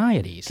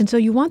societies. And so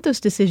you want those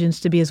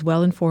decisions to be as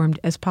well informed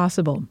as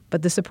possible.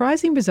 But the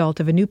surprising result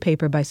of a new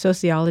paper by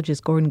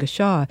sociologist Gordon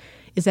Gauchat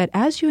is that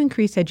as you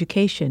increase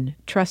education,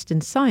 trust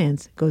in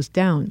science goes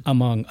down.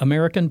 Among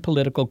American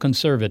political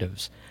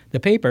conservatives. The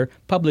paper,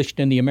 published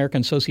in the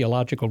American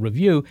Sociological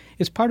Review,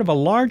 is part of a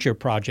larger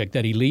project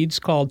that he leads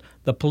called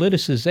The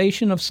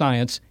Politicization of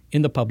Science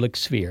in the Public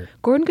Sphere.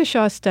 Gordon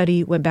Gauchat's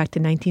study went back to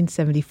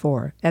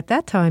 1974. At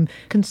that time,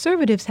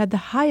 conservatives had the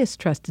highest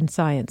trust in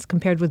science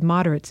compared with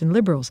moderates and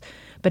liberals.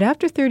 But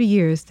after 30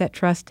 years, that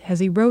trust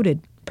has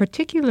eroded,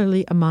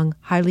 particularly among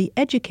highly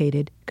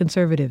educated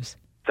conservatives.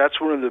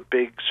 That's one of the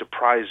big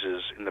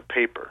surprises in the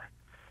paper.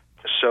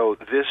 So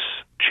this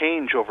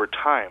change over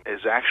time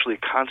is actually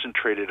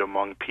concentrated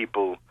among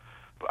people,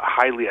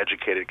 highly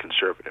educated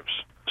conservatives.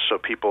 So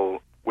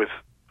people with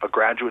a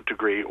graduate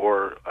degree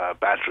or a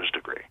bachelor's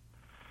degree.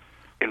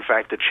 In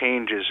fact, the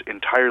change is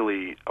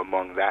entirely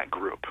among that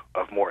group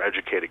of more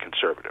educated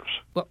conservatives.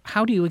 Well,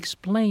 how do you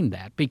explain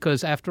that?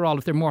 Because after all,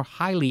 if they're more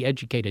highly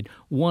educated,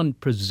 one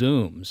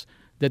presumes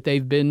that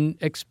they've been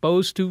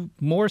exposed to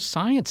more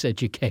science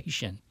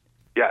education.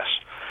 Yes.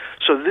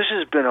 So this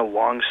has been a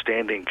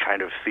long-standing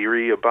kind of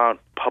theory about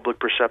public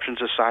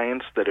perceptions of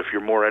science, that if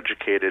you're more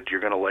educated, you're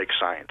going to like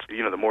science.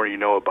 You know, the more you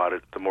know about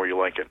it, the more you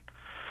like it.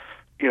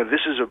 You know, this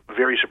is a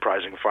very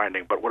surprising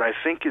finding, but what I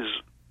think is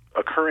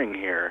occurring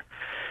here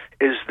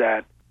is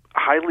that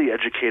highly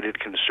educated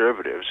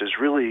conservatives is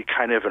really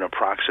kind of an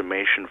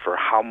approximation for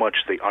how much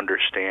they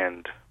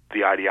understand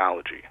the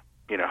ideology,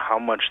 you know, how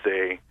much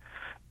they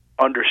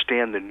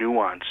understand the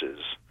nuances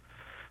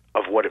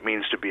of what it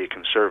means to be a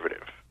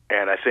conservative.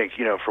 And I think,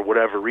 you know, for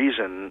whatever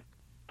reason,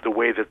 the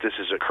way that this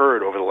has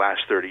occurred over the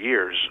last 30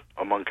 years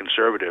among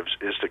conservatives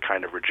is to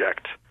kind of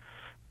reject,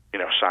 you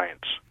know,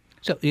 science.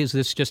 So is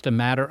this just a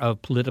matter of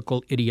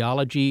political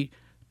ideology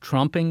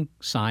trumping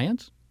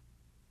science?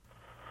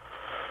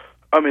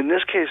 In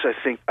this case,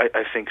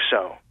 I think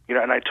so. You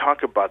know, and I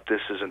talk about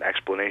this as an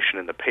explanation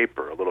in the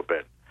paper a little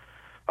bit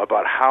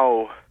about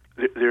how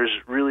there's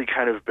really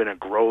kind of been a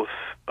growth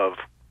of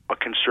a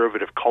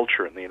conservative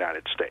culture in the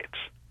United States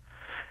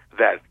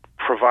that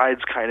provides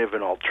kind of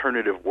an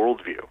alternative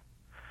worldview,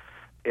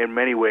 in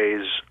many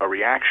ways a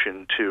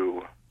reaction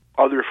to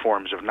other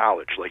forms of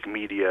knowledge like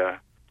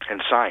media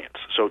and science.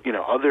 So, you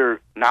know,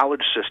 other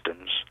knowledge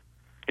systems,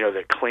 you know,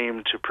 that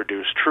claim to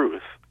produce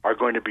truth are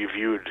going to be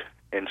viewed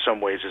in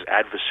some ways as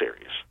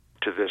adversaries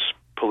to this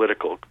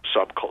political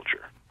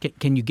subculture.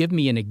 Can you give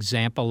me an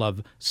example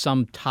of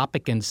some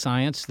topic in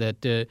science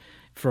that,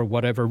 for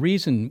whatever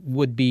reason,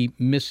 would be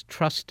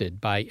mistrusted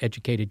by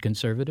educated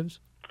conservatives?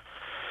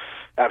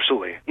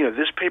 Absolutely. You know,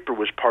 this paper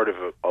was part of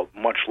a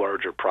much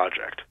larger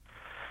project.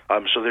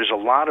 So there's a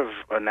lot of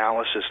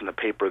analysis in the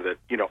paper that,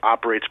 you know,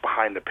 operates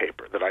behind the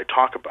paper that I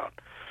talk about.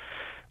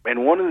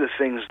 And one of the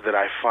things that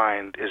I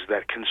find is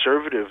that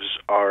conservatives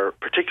are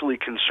particularly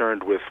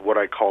concerned with what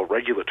I call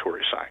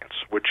regulatory science,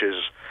 which is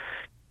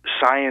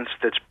science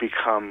that's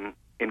become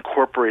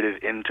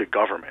incorporated into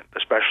government,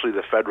 especially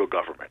the federal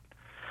government.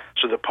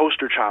 So the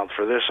poster child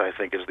for this, I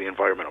think, is the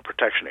Environmental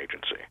Protection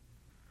Agency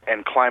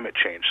and climate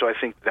change. So I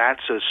think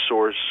that's a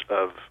source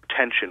of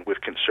tension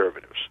with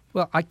conservatives.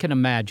 Well, I can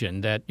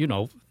imagine that,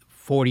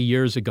 40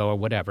 years ago or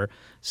whatever,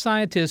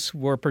 scientists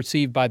were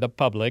perceived by the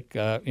public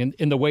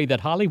in the way that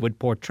Hollywood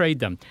portrayed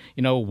them.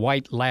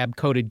 White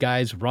lab-coated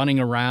guys running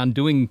around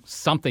doing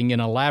something in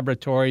a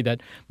laboratory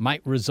that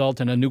might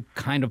result in a new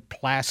kind of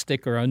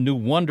plastic or a new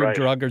wonder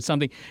drug or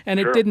something.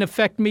 And it didn't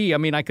affect me. I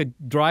mean, I could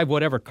drive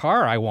whatever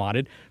car I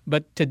wanted.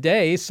 But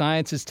today,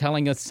 science is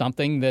telling us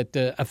something that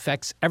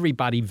affects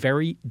everybody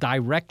very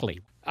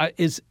directly.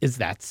 Is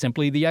that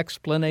simply the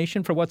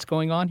explanation for what's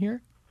going on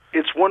here?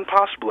 It's one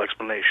possible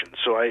explanation.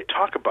 So I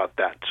talk about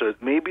that. So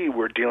maybe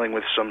we're dealing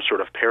with some sort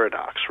of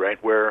paradox,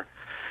 right, where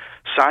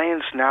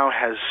science now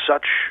has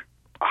such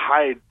a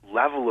high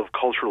level of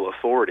cultural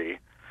authority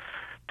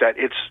that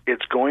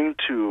it's going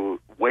to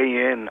weigh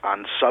in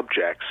on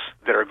subjects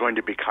that are going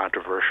to be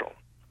controversial.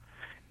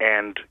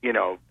 And,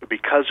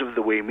 because of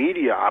the way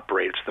media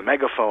operates, the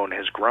megaphone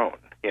has grown,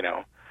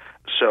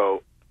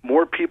 So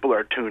more people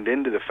are tuned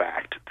into the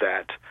fact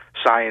that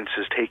science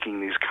is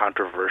taking these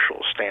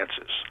controversial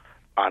stances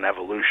on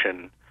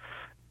evolution,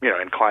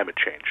 and climate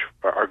change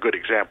are good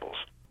examples.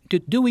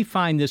 Do we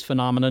find this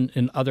phenomenon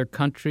in other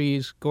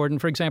countries, Gordon?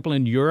 For example,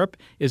 in Europe,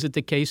 is it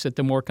the case that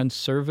the more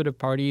conservative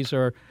parties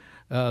are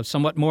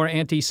somewhat more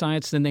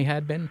anti-science than they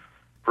had been?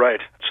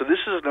 Right. So this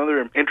is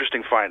another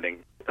interesting finding.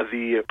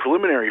 The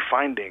preliminary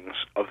findings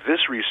of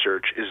this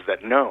research is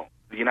that no,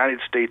 the United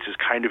States is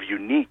kind of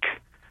unique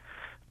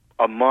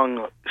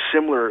among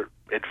similar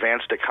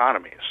advanced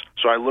economies.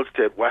 So I looked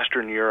at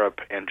Western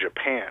Europe and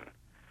Japan.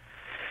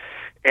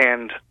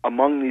 And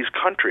among these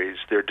countries,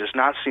 there does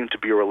not seem to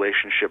be a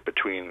relationship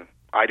between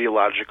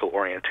ideological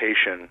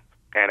orientation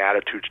and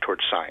attitudes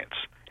towards science.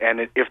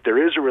 And if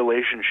there is a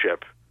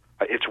relationship,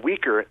 it's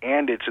weaker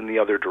and it's in the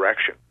other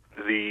direction.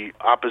 The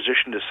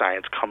opposition to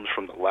science comes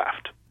from the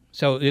left.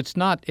 So it's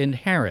not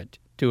inherent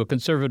to a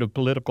conservative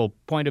political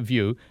point of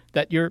view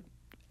that you're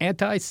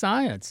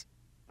anti-science.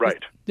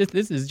 Right.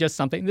 This is just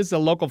something, this is a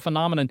local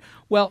phenomenon.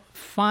 Well,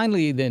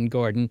 finally then,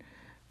 Gordon,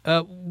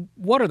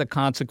 what are the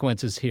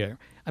consequences here?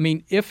 I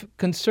mean, if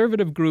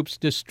conservative groups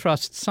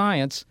distrust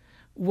science,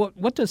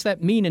 what does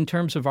that mean in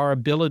terms of our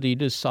ability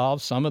to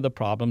solve some of the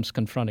problems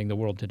confronting the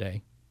world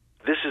today?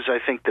 This is, I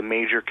think, the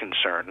major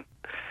concern.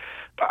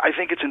 I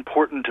think it's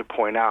important to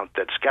point out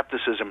that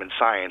skepticism in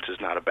science is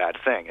not a bad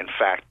thing. In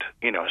fact,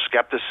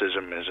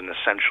 skepticism is an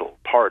essential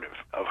part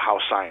of how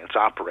science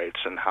operates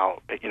and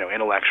how,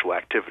 intellectual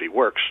activity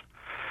works.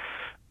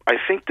 I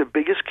think the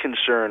biggest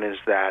concern is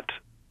that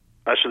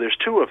so there's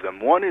two of them.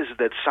 One is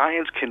that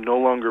science can no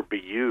longer be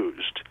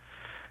used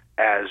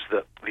as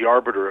the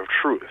arbiter of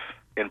truth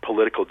in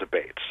political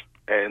debates.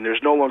 And there's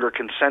no longer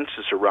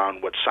consensus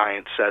around what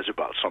science says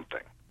about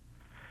something.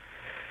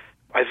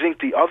 I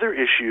think the other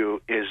issue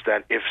is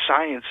that if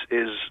science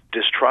is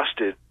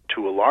distrusted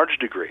to a large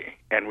degree,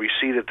 and we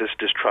see that this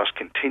distrust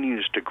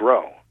continues to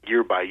grow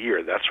year by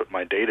year, that's what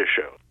my data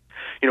showed,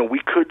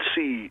 we could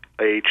see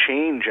a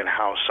change in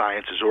how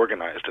science is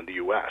organized in the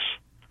U.S.,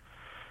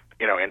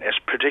 and as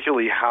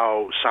particularly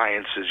how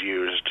science is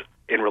used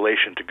in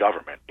relation to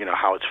government,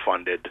 how it's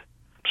funded.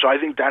 So I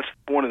think that's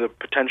one of the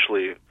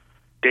potentially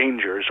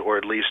dangers or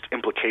at least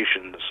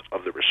implications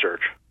of the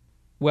research.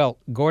 Well,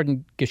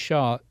 Gordon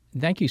Gauchat,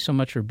 thank you so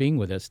much for being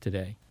with us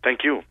today.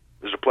 Thank you.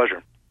 It was a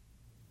pleasure.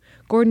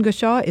 Gordon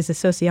Gauchat is a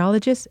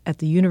sociologist at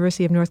the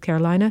University of North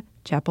Carolina,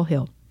 Chapel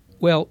Hill.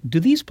 Well, do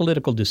these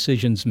political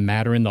decisions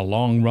matter in the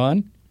long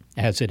run?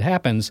 As it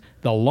happens,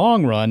 the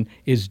long run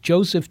is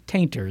Joseph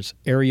Tainter's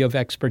area of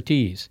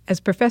expertise.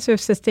 As professor of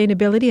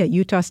sustainability at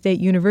Utah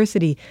State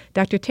University,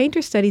 Dr.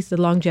 Tainter studies the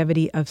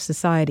longevity of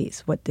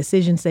societies, what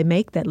decisions they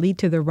make that lead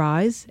to their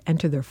rise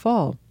and to their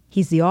fall.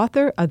 He's the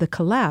author of The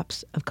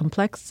Collapse of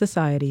Complex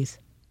Societies.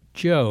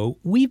 Joe,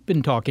 we've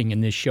been talking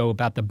in this show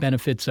about the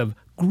benefits of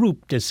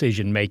group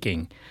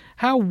decision-making.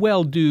 How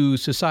well do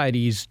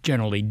societies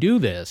generally do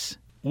this?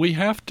 We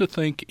have to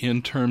think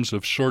in terms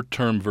of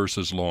short-term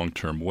versus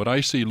long-term. What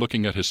I see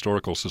looking at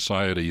historical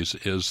societies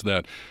is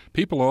that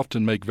people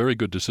often make very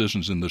good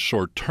decisions in the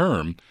short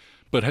term,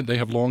 but they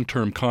have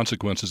long-term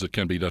consequences that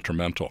can be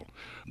detrimental.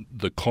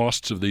 The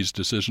costs of these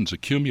decisions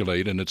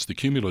accumulate, and it's the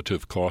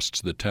cumulative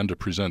costs that tend to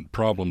present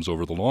problems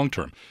over the long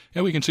term.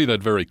 And we can see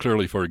that very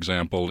clearly, for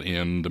example,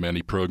 in the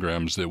many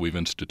programs that we've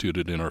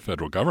instituted in our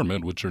federal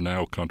government, which are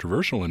now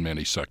controversial in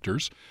many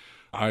sectors.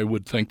 I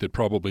would think that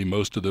probably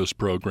most of those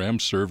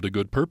programs served a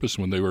good purpose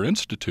when they were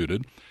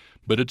instituted,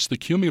 but it's the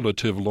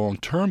cumulative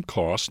long-term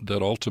cost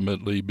that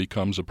ultimately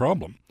becomes a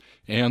problem.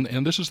 And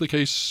this is the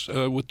case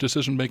with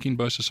decision-making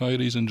by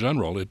societies in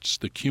general. It's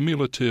the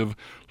cumulative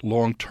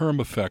long-term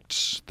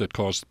effects that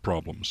cause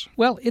problems.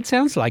 Well, it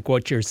sounds like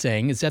what you're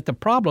saying is that the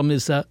problem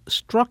is a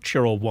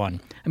structural one.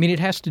 I mean, it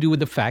has to do with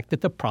the fact that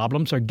the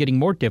problems are getting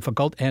more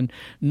difficult and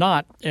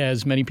not,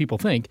 as many people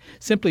think,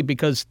 simply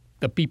because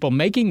The people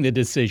making the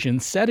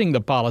decisions, setting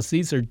the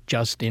policies, are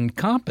just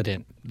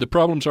incompetent. The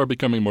problems are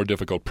becoming more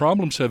difficult.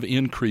 Problems have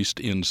increased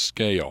in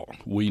scale.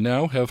 We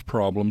now have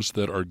problems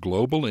that are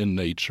global in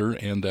nature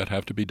and that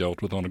have to be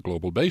dealt with on a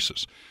global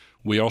basis.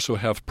 We also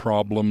have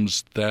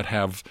problems that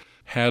have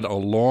had a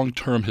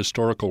long-term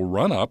historical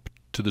run-up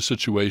to the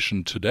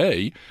situation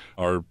today.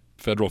 Our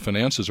federal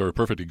finances are a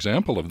perfect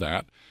example of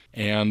that,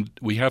 and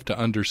we have to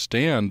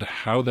understand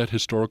how that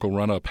historical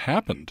run-up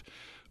happened.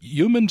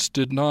 Humans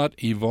did not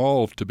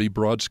evolve to be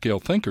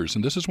broad-scale thinkers,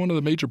 and this is one of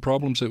the major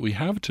problems that we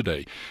have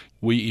today.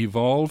 We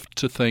evolved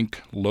to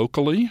think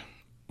locally,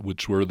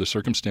 which were the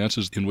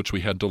circumstances in which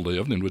we had to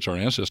live, in which our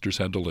ancestors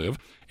had to live,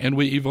 and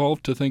we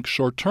evolved to think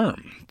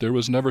short-term. There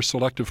was never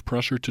selective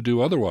pressure to do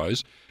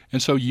otherwise,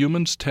 and so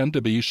humans tend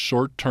to be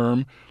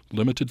short-term,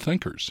 limited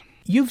thinkers.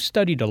 You've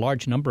studied a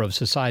large number of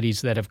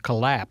societies that have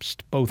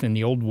collapsed, both in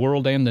the old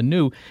world and the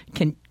new.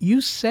 Can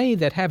you say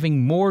that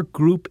having more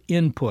group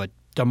input,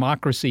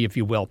 democracy, if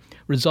you will,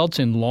 results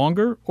in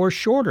longer or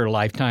shorter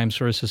lifetimes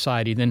for a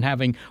society than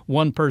having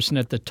one person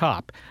at the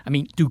top? I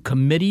mean, do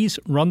committees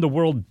run the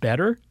world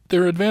better?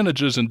 There are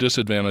advantages and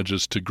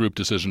disadvantages to group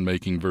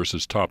decision-making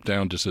versus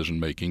top-down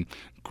decision-making.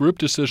 Group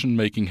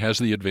decision-making has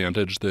the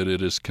advantage that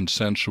it is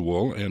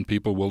consensual and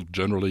people will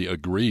generally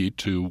agree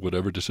to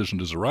whatever decision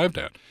is arrived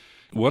at.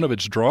 One of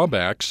its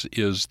drawbacks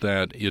is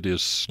that it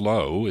is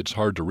slow, it's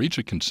hard to reach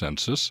a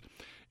consensus,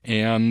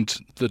 and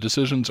the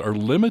decisions are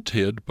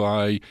limited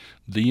by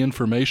the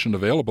information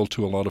available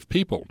to a lot of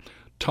people.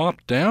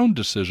 Top-down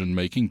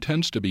decision-making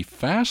tends to be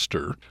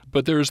faster,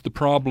 but there's the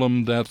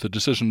problem that the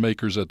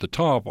decision-makers at the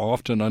top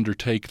often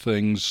undertake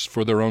things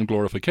for their own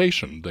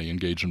glorification. They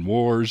engage in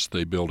wars,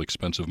 they build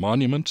expensive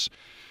monuments,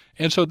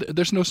 and so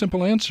there's no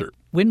simple answer.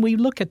 When we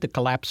look at the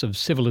collapse of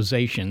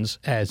civilizations,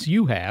 as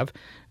you have,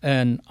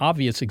 an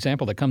obvious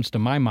example that comes to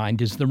my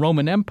mind is the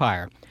Roman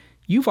Empire.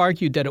 You've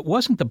argued that it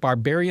wasn't the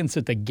barbarians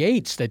at the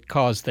gates that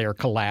caused their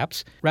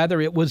collapse.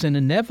 Rather, it was an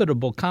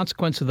inevitable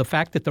consequence of the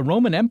fact that the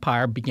Roman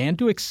Empire began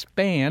to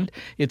expand.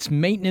 Its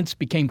maintenance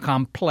became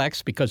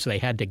complex because they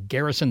had to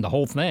garrison the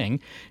whole thing.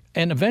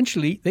 And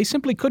eventually, they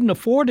simply couldn't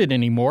afford it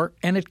anymore,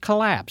 and it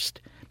collapsed.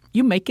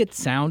 You make it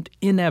sound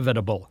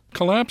inevitable.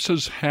 Collapse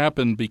has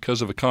happened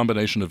because of a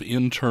combination of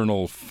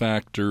internal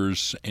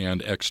factors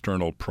and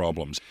external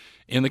problems.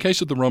 In the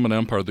case of the Roman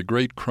Empire, the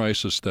great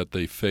crisis that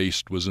they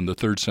faced was in the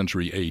 3rd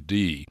century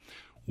A.D.,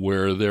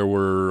 where there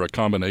were a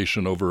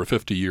combination over a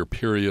 50-year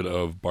period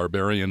of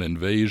barbarian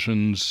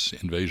invasions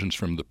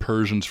from the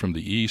Persians from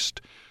the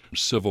east,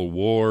 civil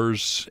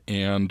wars,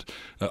 and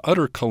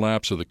utter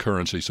collapse of the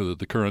currency so that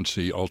the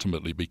currency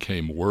ultimately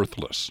became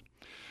worthless.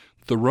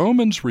 The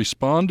Romans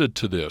responded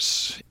to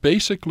this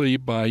basically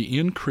by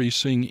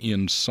increasing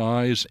in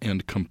size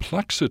and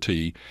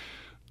complexity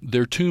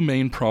their two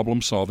main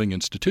problem-solving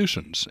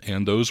institutions,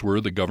 and those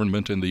were the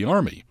government and the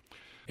army.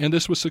 And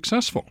this was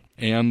successful,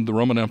 and the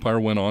Roman Empire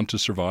went on to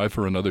survive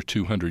for another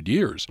 200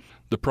 years.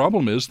 The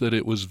problem is that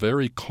it was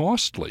very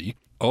costly.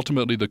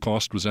 Ultimately, the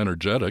cost was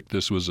energetic.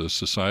 This was a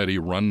society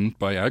run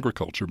by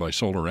agriculture, by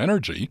solar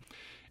energy,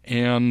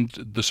 and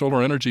the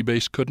solar energy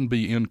base couldn't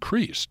be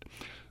increased.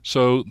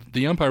 So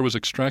the empire was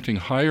extracting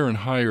higher and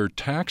higher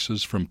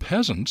taxes from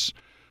peasants.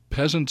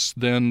 Peasants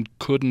then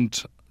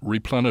couldn't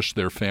replenish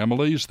their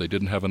families. They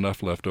didn't have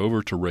enough left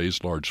over to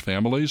raise large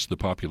families. The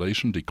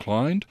population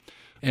declined.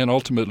 And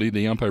ultimately,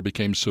 the empire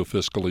became so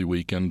fiscally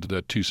weakened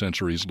that 2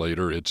 centuries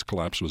later, its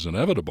collapse was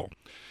inevitable.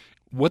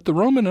 What the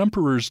Roman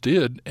emperors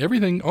did,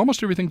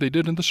 almost everything they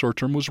did in the short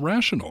term was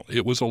rational.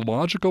 It was a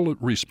logical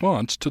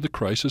response to the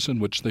crisis in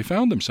which they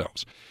found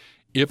themselves.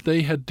 If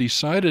they had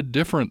decided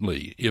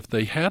differently, if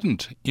they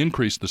hadn't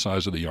increased the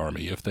size of the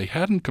army, if they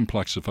hadn't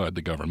complexified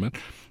the government,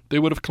 they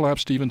would have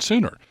collapsed even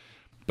sooner.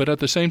 But at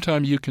the same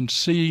time, you can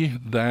see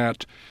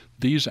that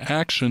these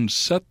actions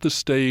set the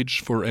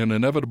stage for an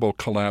inevitable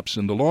collapse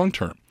in the long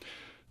term.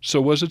 So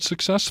was it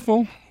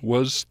successful?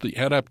 Was the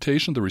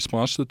adaptation, the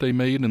response that they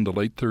made in the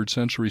late 3rd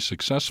century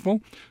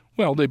successful?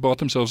 Well, they bought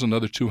themselves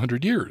another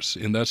 200 years.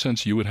 In that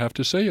sense, you would have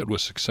to say it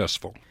was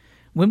successful.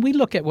 When we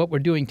look at what we're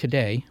doing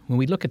today, when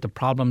we look at the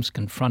problems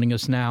confronting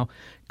us now,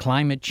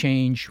 climate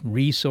change,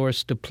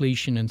 resource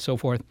depletion, and so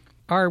forth,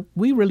 are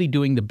we really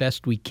doing the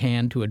best we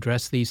can to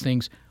address these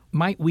things?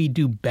 Might we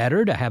do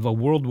better to have a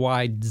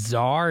worldwide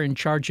czar in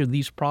charge of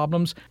these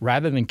problems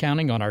rather than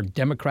counting on our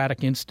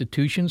democratic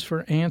institutions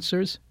for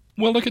answers?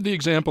 Well, look at the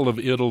example of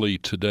Italy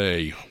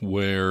today,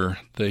 where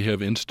they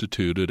have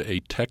instituted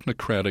a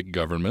technocratic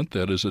government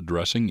that is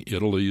addressing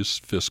Italy's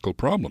fiscal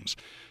problems.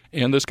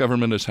 And this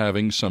government is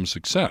having some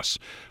success.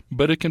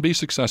 But it can be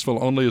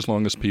successful only as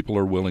long as people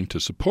are willing to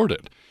support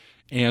it.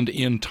 And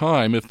in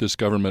time, if this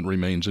government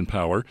remains in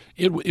power,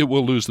 it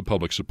will lose the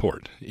public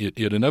support. It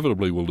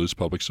inevitably will lose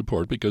public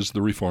support because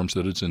the reforms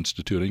that it's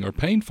instituting are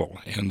painful,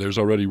 and there's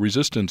already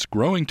resistance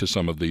growing to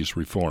some of these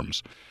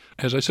reforms.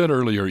 As I said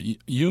earlier,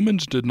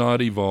 humans did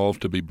not evolve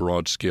to be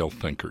broad-scale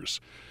thinkers.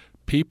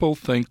 People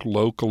think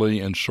locally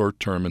and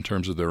short-term in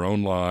terms of their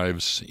own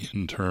lives,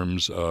 in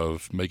terms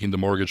of making the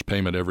mortgage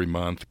payment every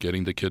month,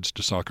 getting the kids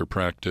to soccer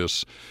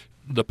practice,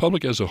 the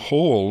public as a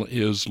whole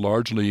is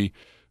largely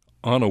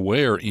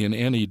unaware in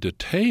any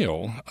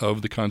detail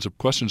of the kinds of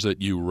questions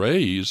that you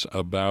raise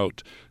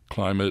about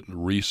climate,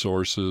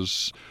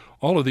 resources.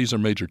 All of these are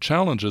major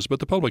challenges, but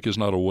the public is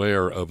not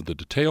aware of the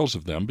details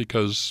of them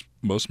because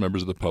most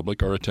members of the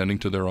public are attending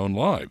to their own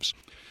lives.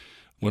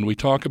 When we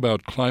talk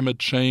about climate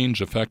change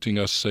affecting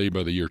us, say,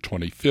 by the year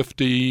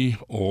 2050,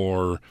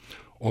 or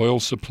oil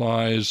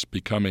supplies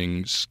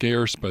becoming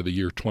scarce by the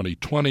year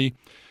 2020,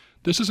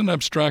 this is an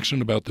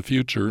abstraction about the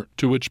future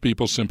to which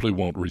people simply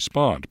won't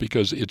respond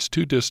because it's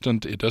too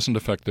distant, it doesn't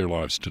affect their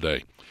lives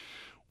today.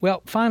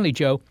 Well, finally,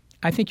 Joe,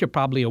 I think you're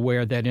probably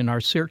aware that in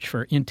our search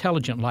for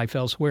intelligent life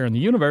elsewhere in the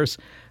universe,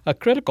 a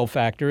critical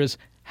factor is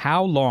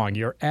how long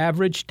your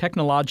average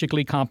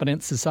technologically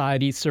competent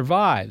society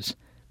survives.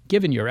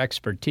 Given your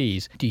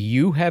expertise, do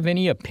you have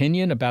any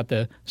opinion about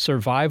the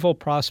survival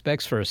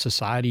prospects for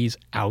societies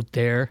out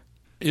there?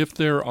 If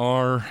there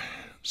are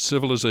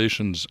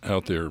civilizations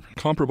out there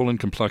comparable in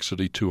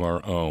complexity to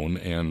our own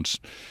and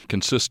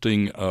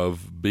consisting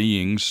of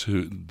beings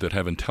that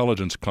have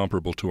intelligence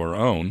comparable to our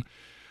own,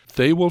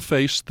 they will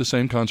face the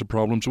same kinds of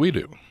problems we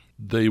do.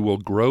 They will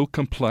grow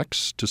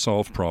complex to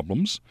solve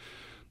problems.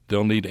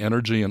 They'll need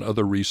energy and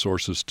other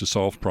resources to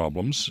solve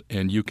problems,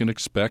 and you can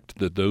expect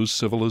that those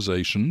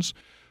civilizations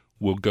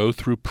will go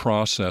through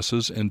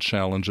processes and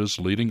challenges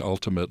leading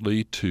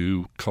ultimately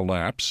to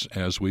collapse,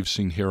 as we've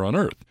seen here on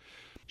Earth.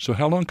 So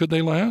how long could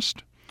they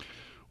last?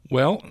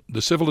 Well,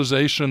 the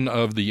civilization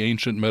of the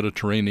ancient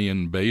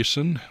Mediterranean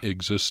basin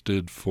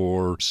existed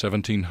for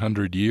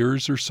 1,700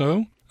 years or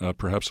so.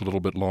 Perhaps a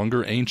little bit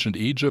longer. Ancient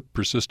Egypt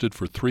persisted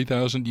for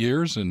 3,000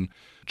 years, and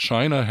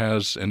China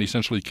has an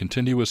essentially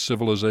continuous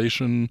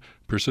civilization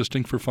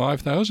persisting for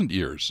 5,000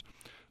 years.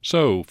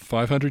 So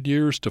 500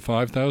 years to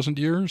 5,000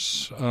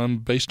 years,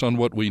 based on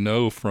what we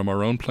know from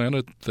our own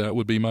planet, that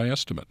would be my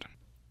estimate.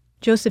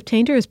 Joseph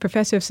Tainter is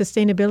professor of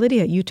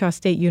sustainability at Utah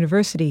State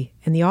University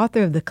and the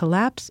author of The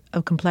Collapse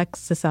of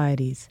Complex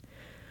Societies.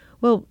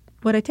 Well,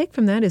 what I take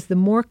from that is the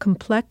more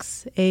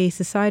complex a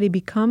society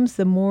becomes,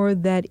 the more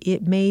that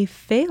it may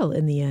fail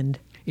in the end.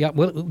 Yeah,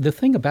 well, the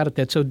thing about it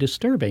that's so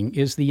disturbing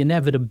is the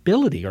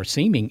inevitability or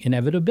seeming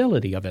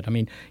inevitability of it. I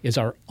mean, is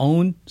our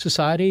own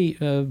society,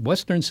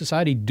 Western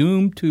society,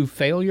 doomed to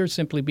failure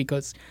simply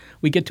because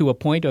we get to a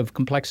point of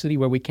complexity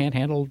where we can't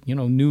handle,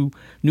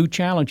 new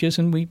challenges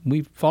and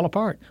we fall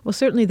apart? Well,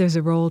 certainly there's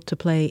a role to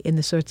play in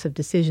the sorts of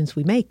decisions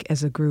we make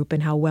as a group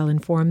and how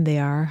well-informed they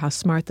are, how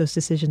smart those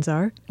decisions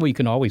are. Well, you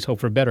can always hope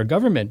for better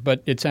government,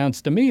 but it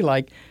sounds to me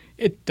like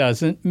it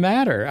doesn't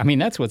matter. I mean,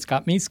 that's what's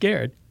got me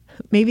scared.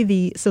 Maybe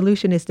the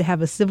solution is to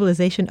have a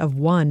civilization of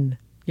one.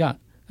 Yeah.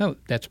 Oh,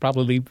 that's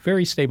probably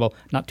very stable.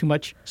 Not too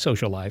much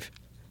social life.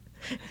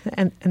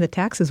 And the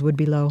taxes would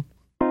be low.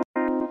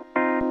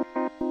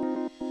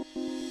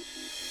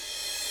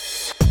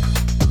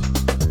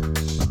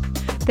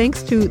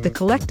 Thanks to the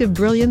collective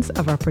brilliance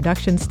of our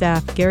production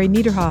staff, Gary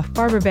Niederhoff,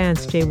 Barbara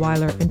Vance, Jay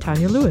Weiler, and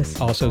Tanya Lewis.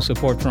 Also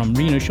support from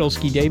Rena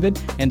Shulsky-David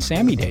and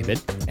Sammy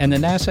David and the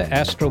NASA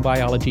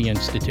Astrobiology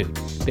Institute.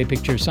 Big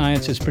Picture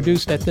Science is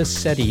produced at the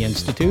SETI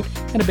Institute,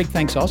 and a big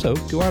thanks also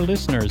to our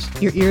listeners.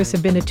 Your ears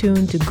have been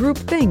attuned to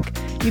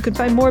Groupthink. You can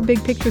find more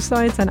Big Picture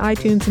Science on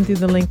iTunes and through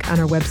the link on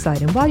our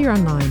website. And while you're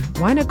online,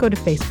 why not go to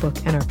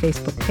Facebook and our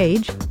Facebook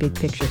page, Big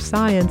Picture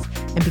Science,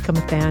 and become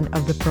a fan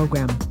of the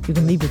program. You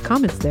can leave your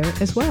comments there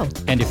as well.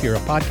 And if you're a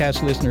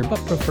podcast listener but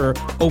prefer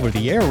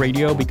over-the-air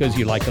radio because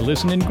you like to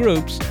listen in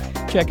groups,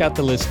 check out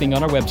the listing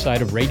on our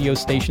website of radio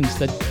stations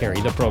that carry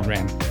the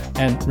program.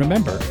 And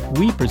remember,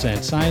 we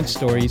present science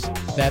stories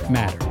that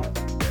matter.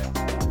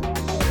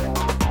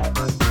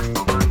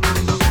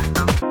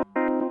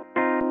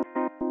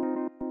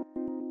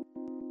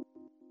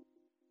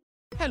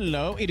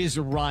 Hello, it is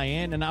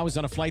Ryan, and I was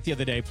on a flight the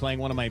other day playing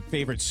one of my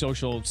favorite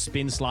social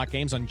spin slot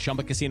games on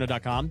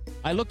ChumbaCasino.com.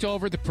 I looked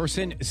over at the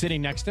person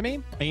sitting next to me,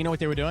 and you know what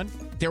they were doing?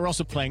 They were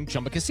also playing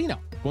Chumba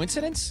Casino.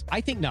 Coincidence? I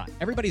think not.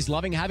 Everybody's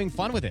loving having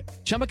fun with it.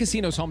 Chumba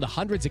Casino is home to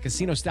hundreds of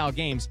casino-style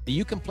games that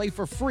you can play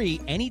for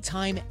free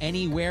anytime,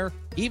 anywhere,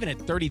 even at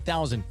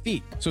 30,000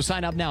 feet. So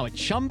sign up now at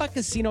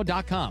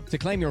ChumbaCasino.com to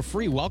claim your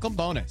free welcome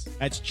bonus.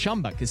 That's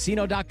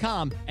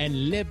ChumbaCasino.com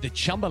and live the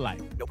Chumba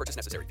life. No purchase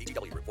necessary.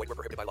 VGW. Void where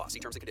prohibited by law. See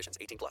terms and conditions.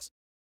 18+.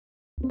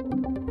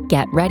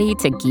 Get ready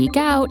to geek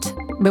out.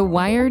 The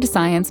Wired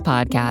Science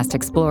Podcast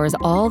explores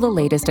all the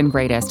latest and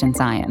greatest in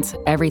science.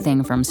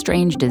 Everything from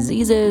strange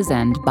diseases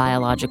and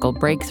biological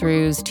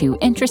breakthroughs to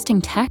interesting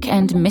tech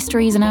and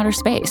mysteries in outer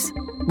space.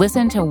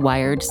 Listen to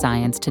Wired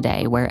Science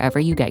today wherever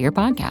you get your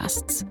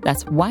podcasts.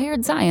 That's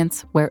Wired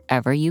Science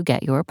wherever you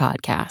get your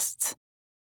podcasts.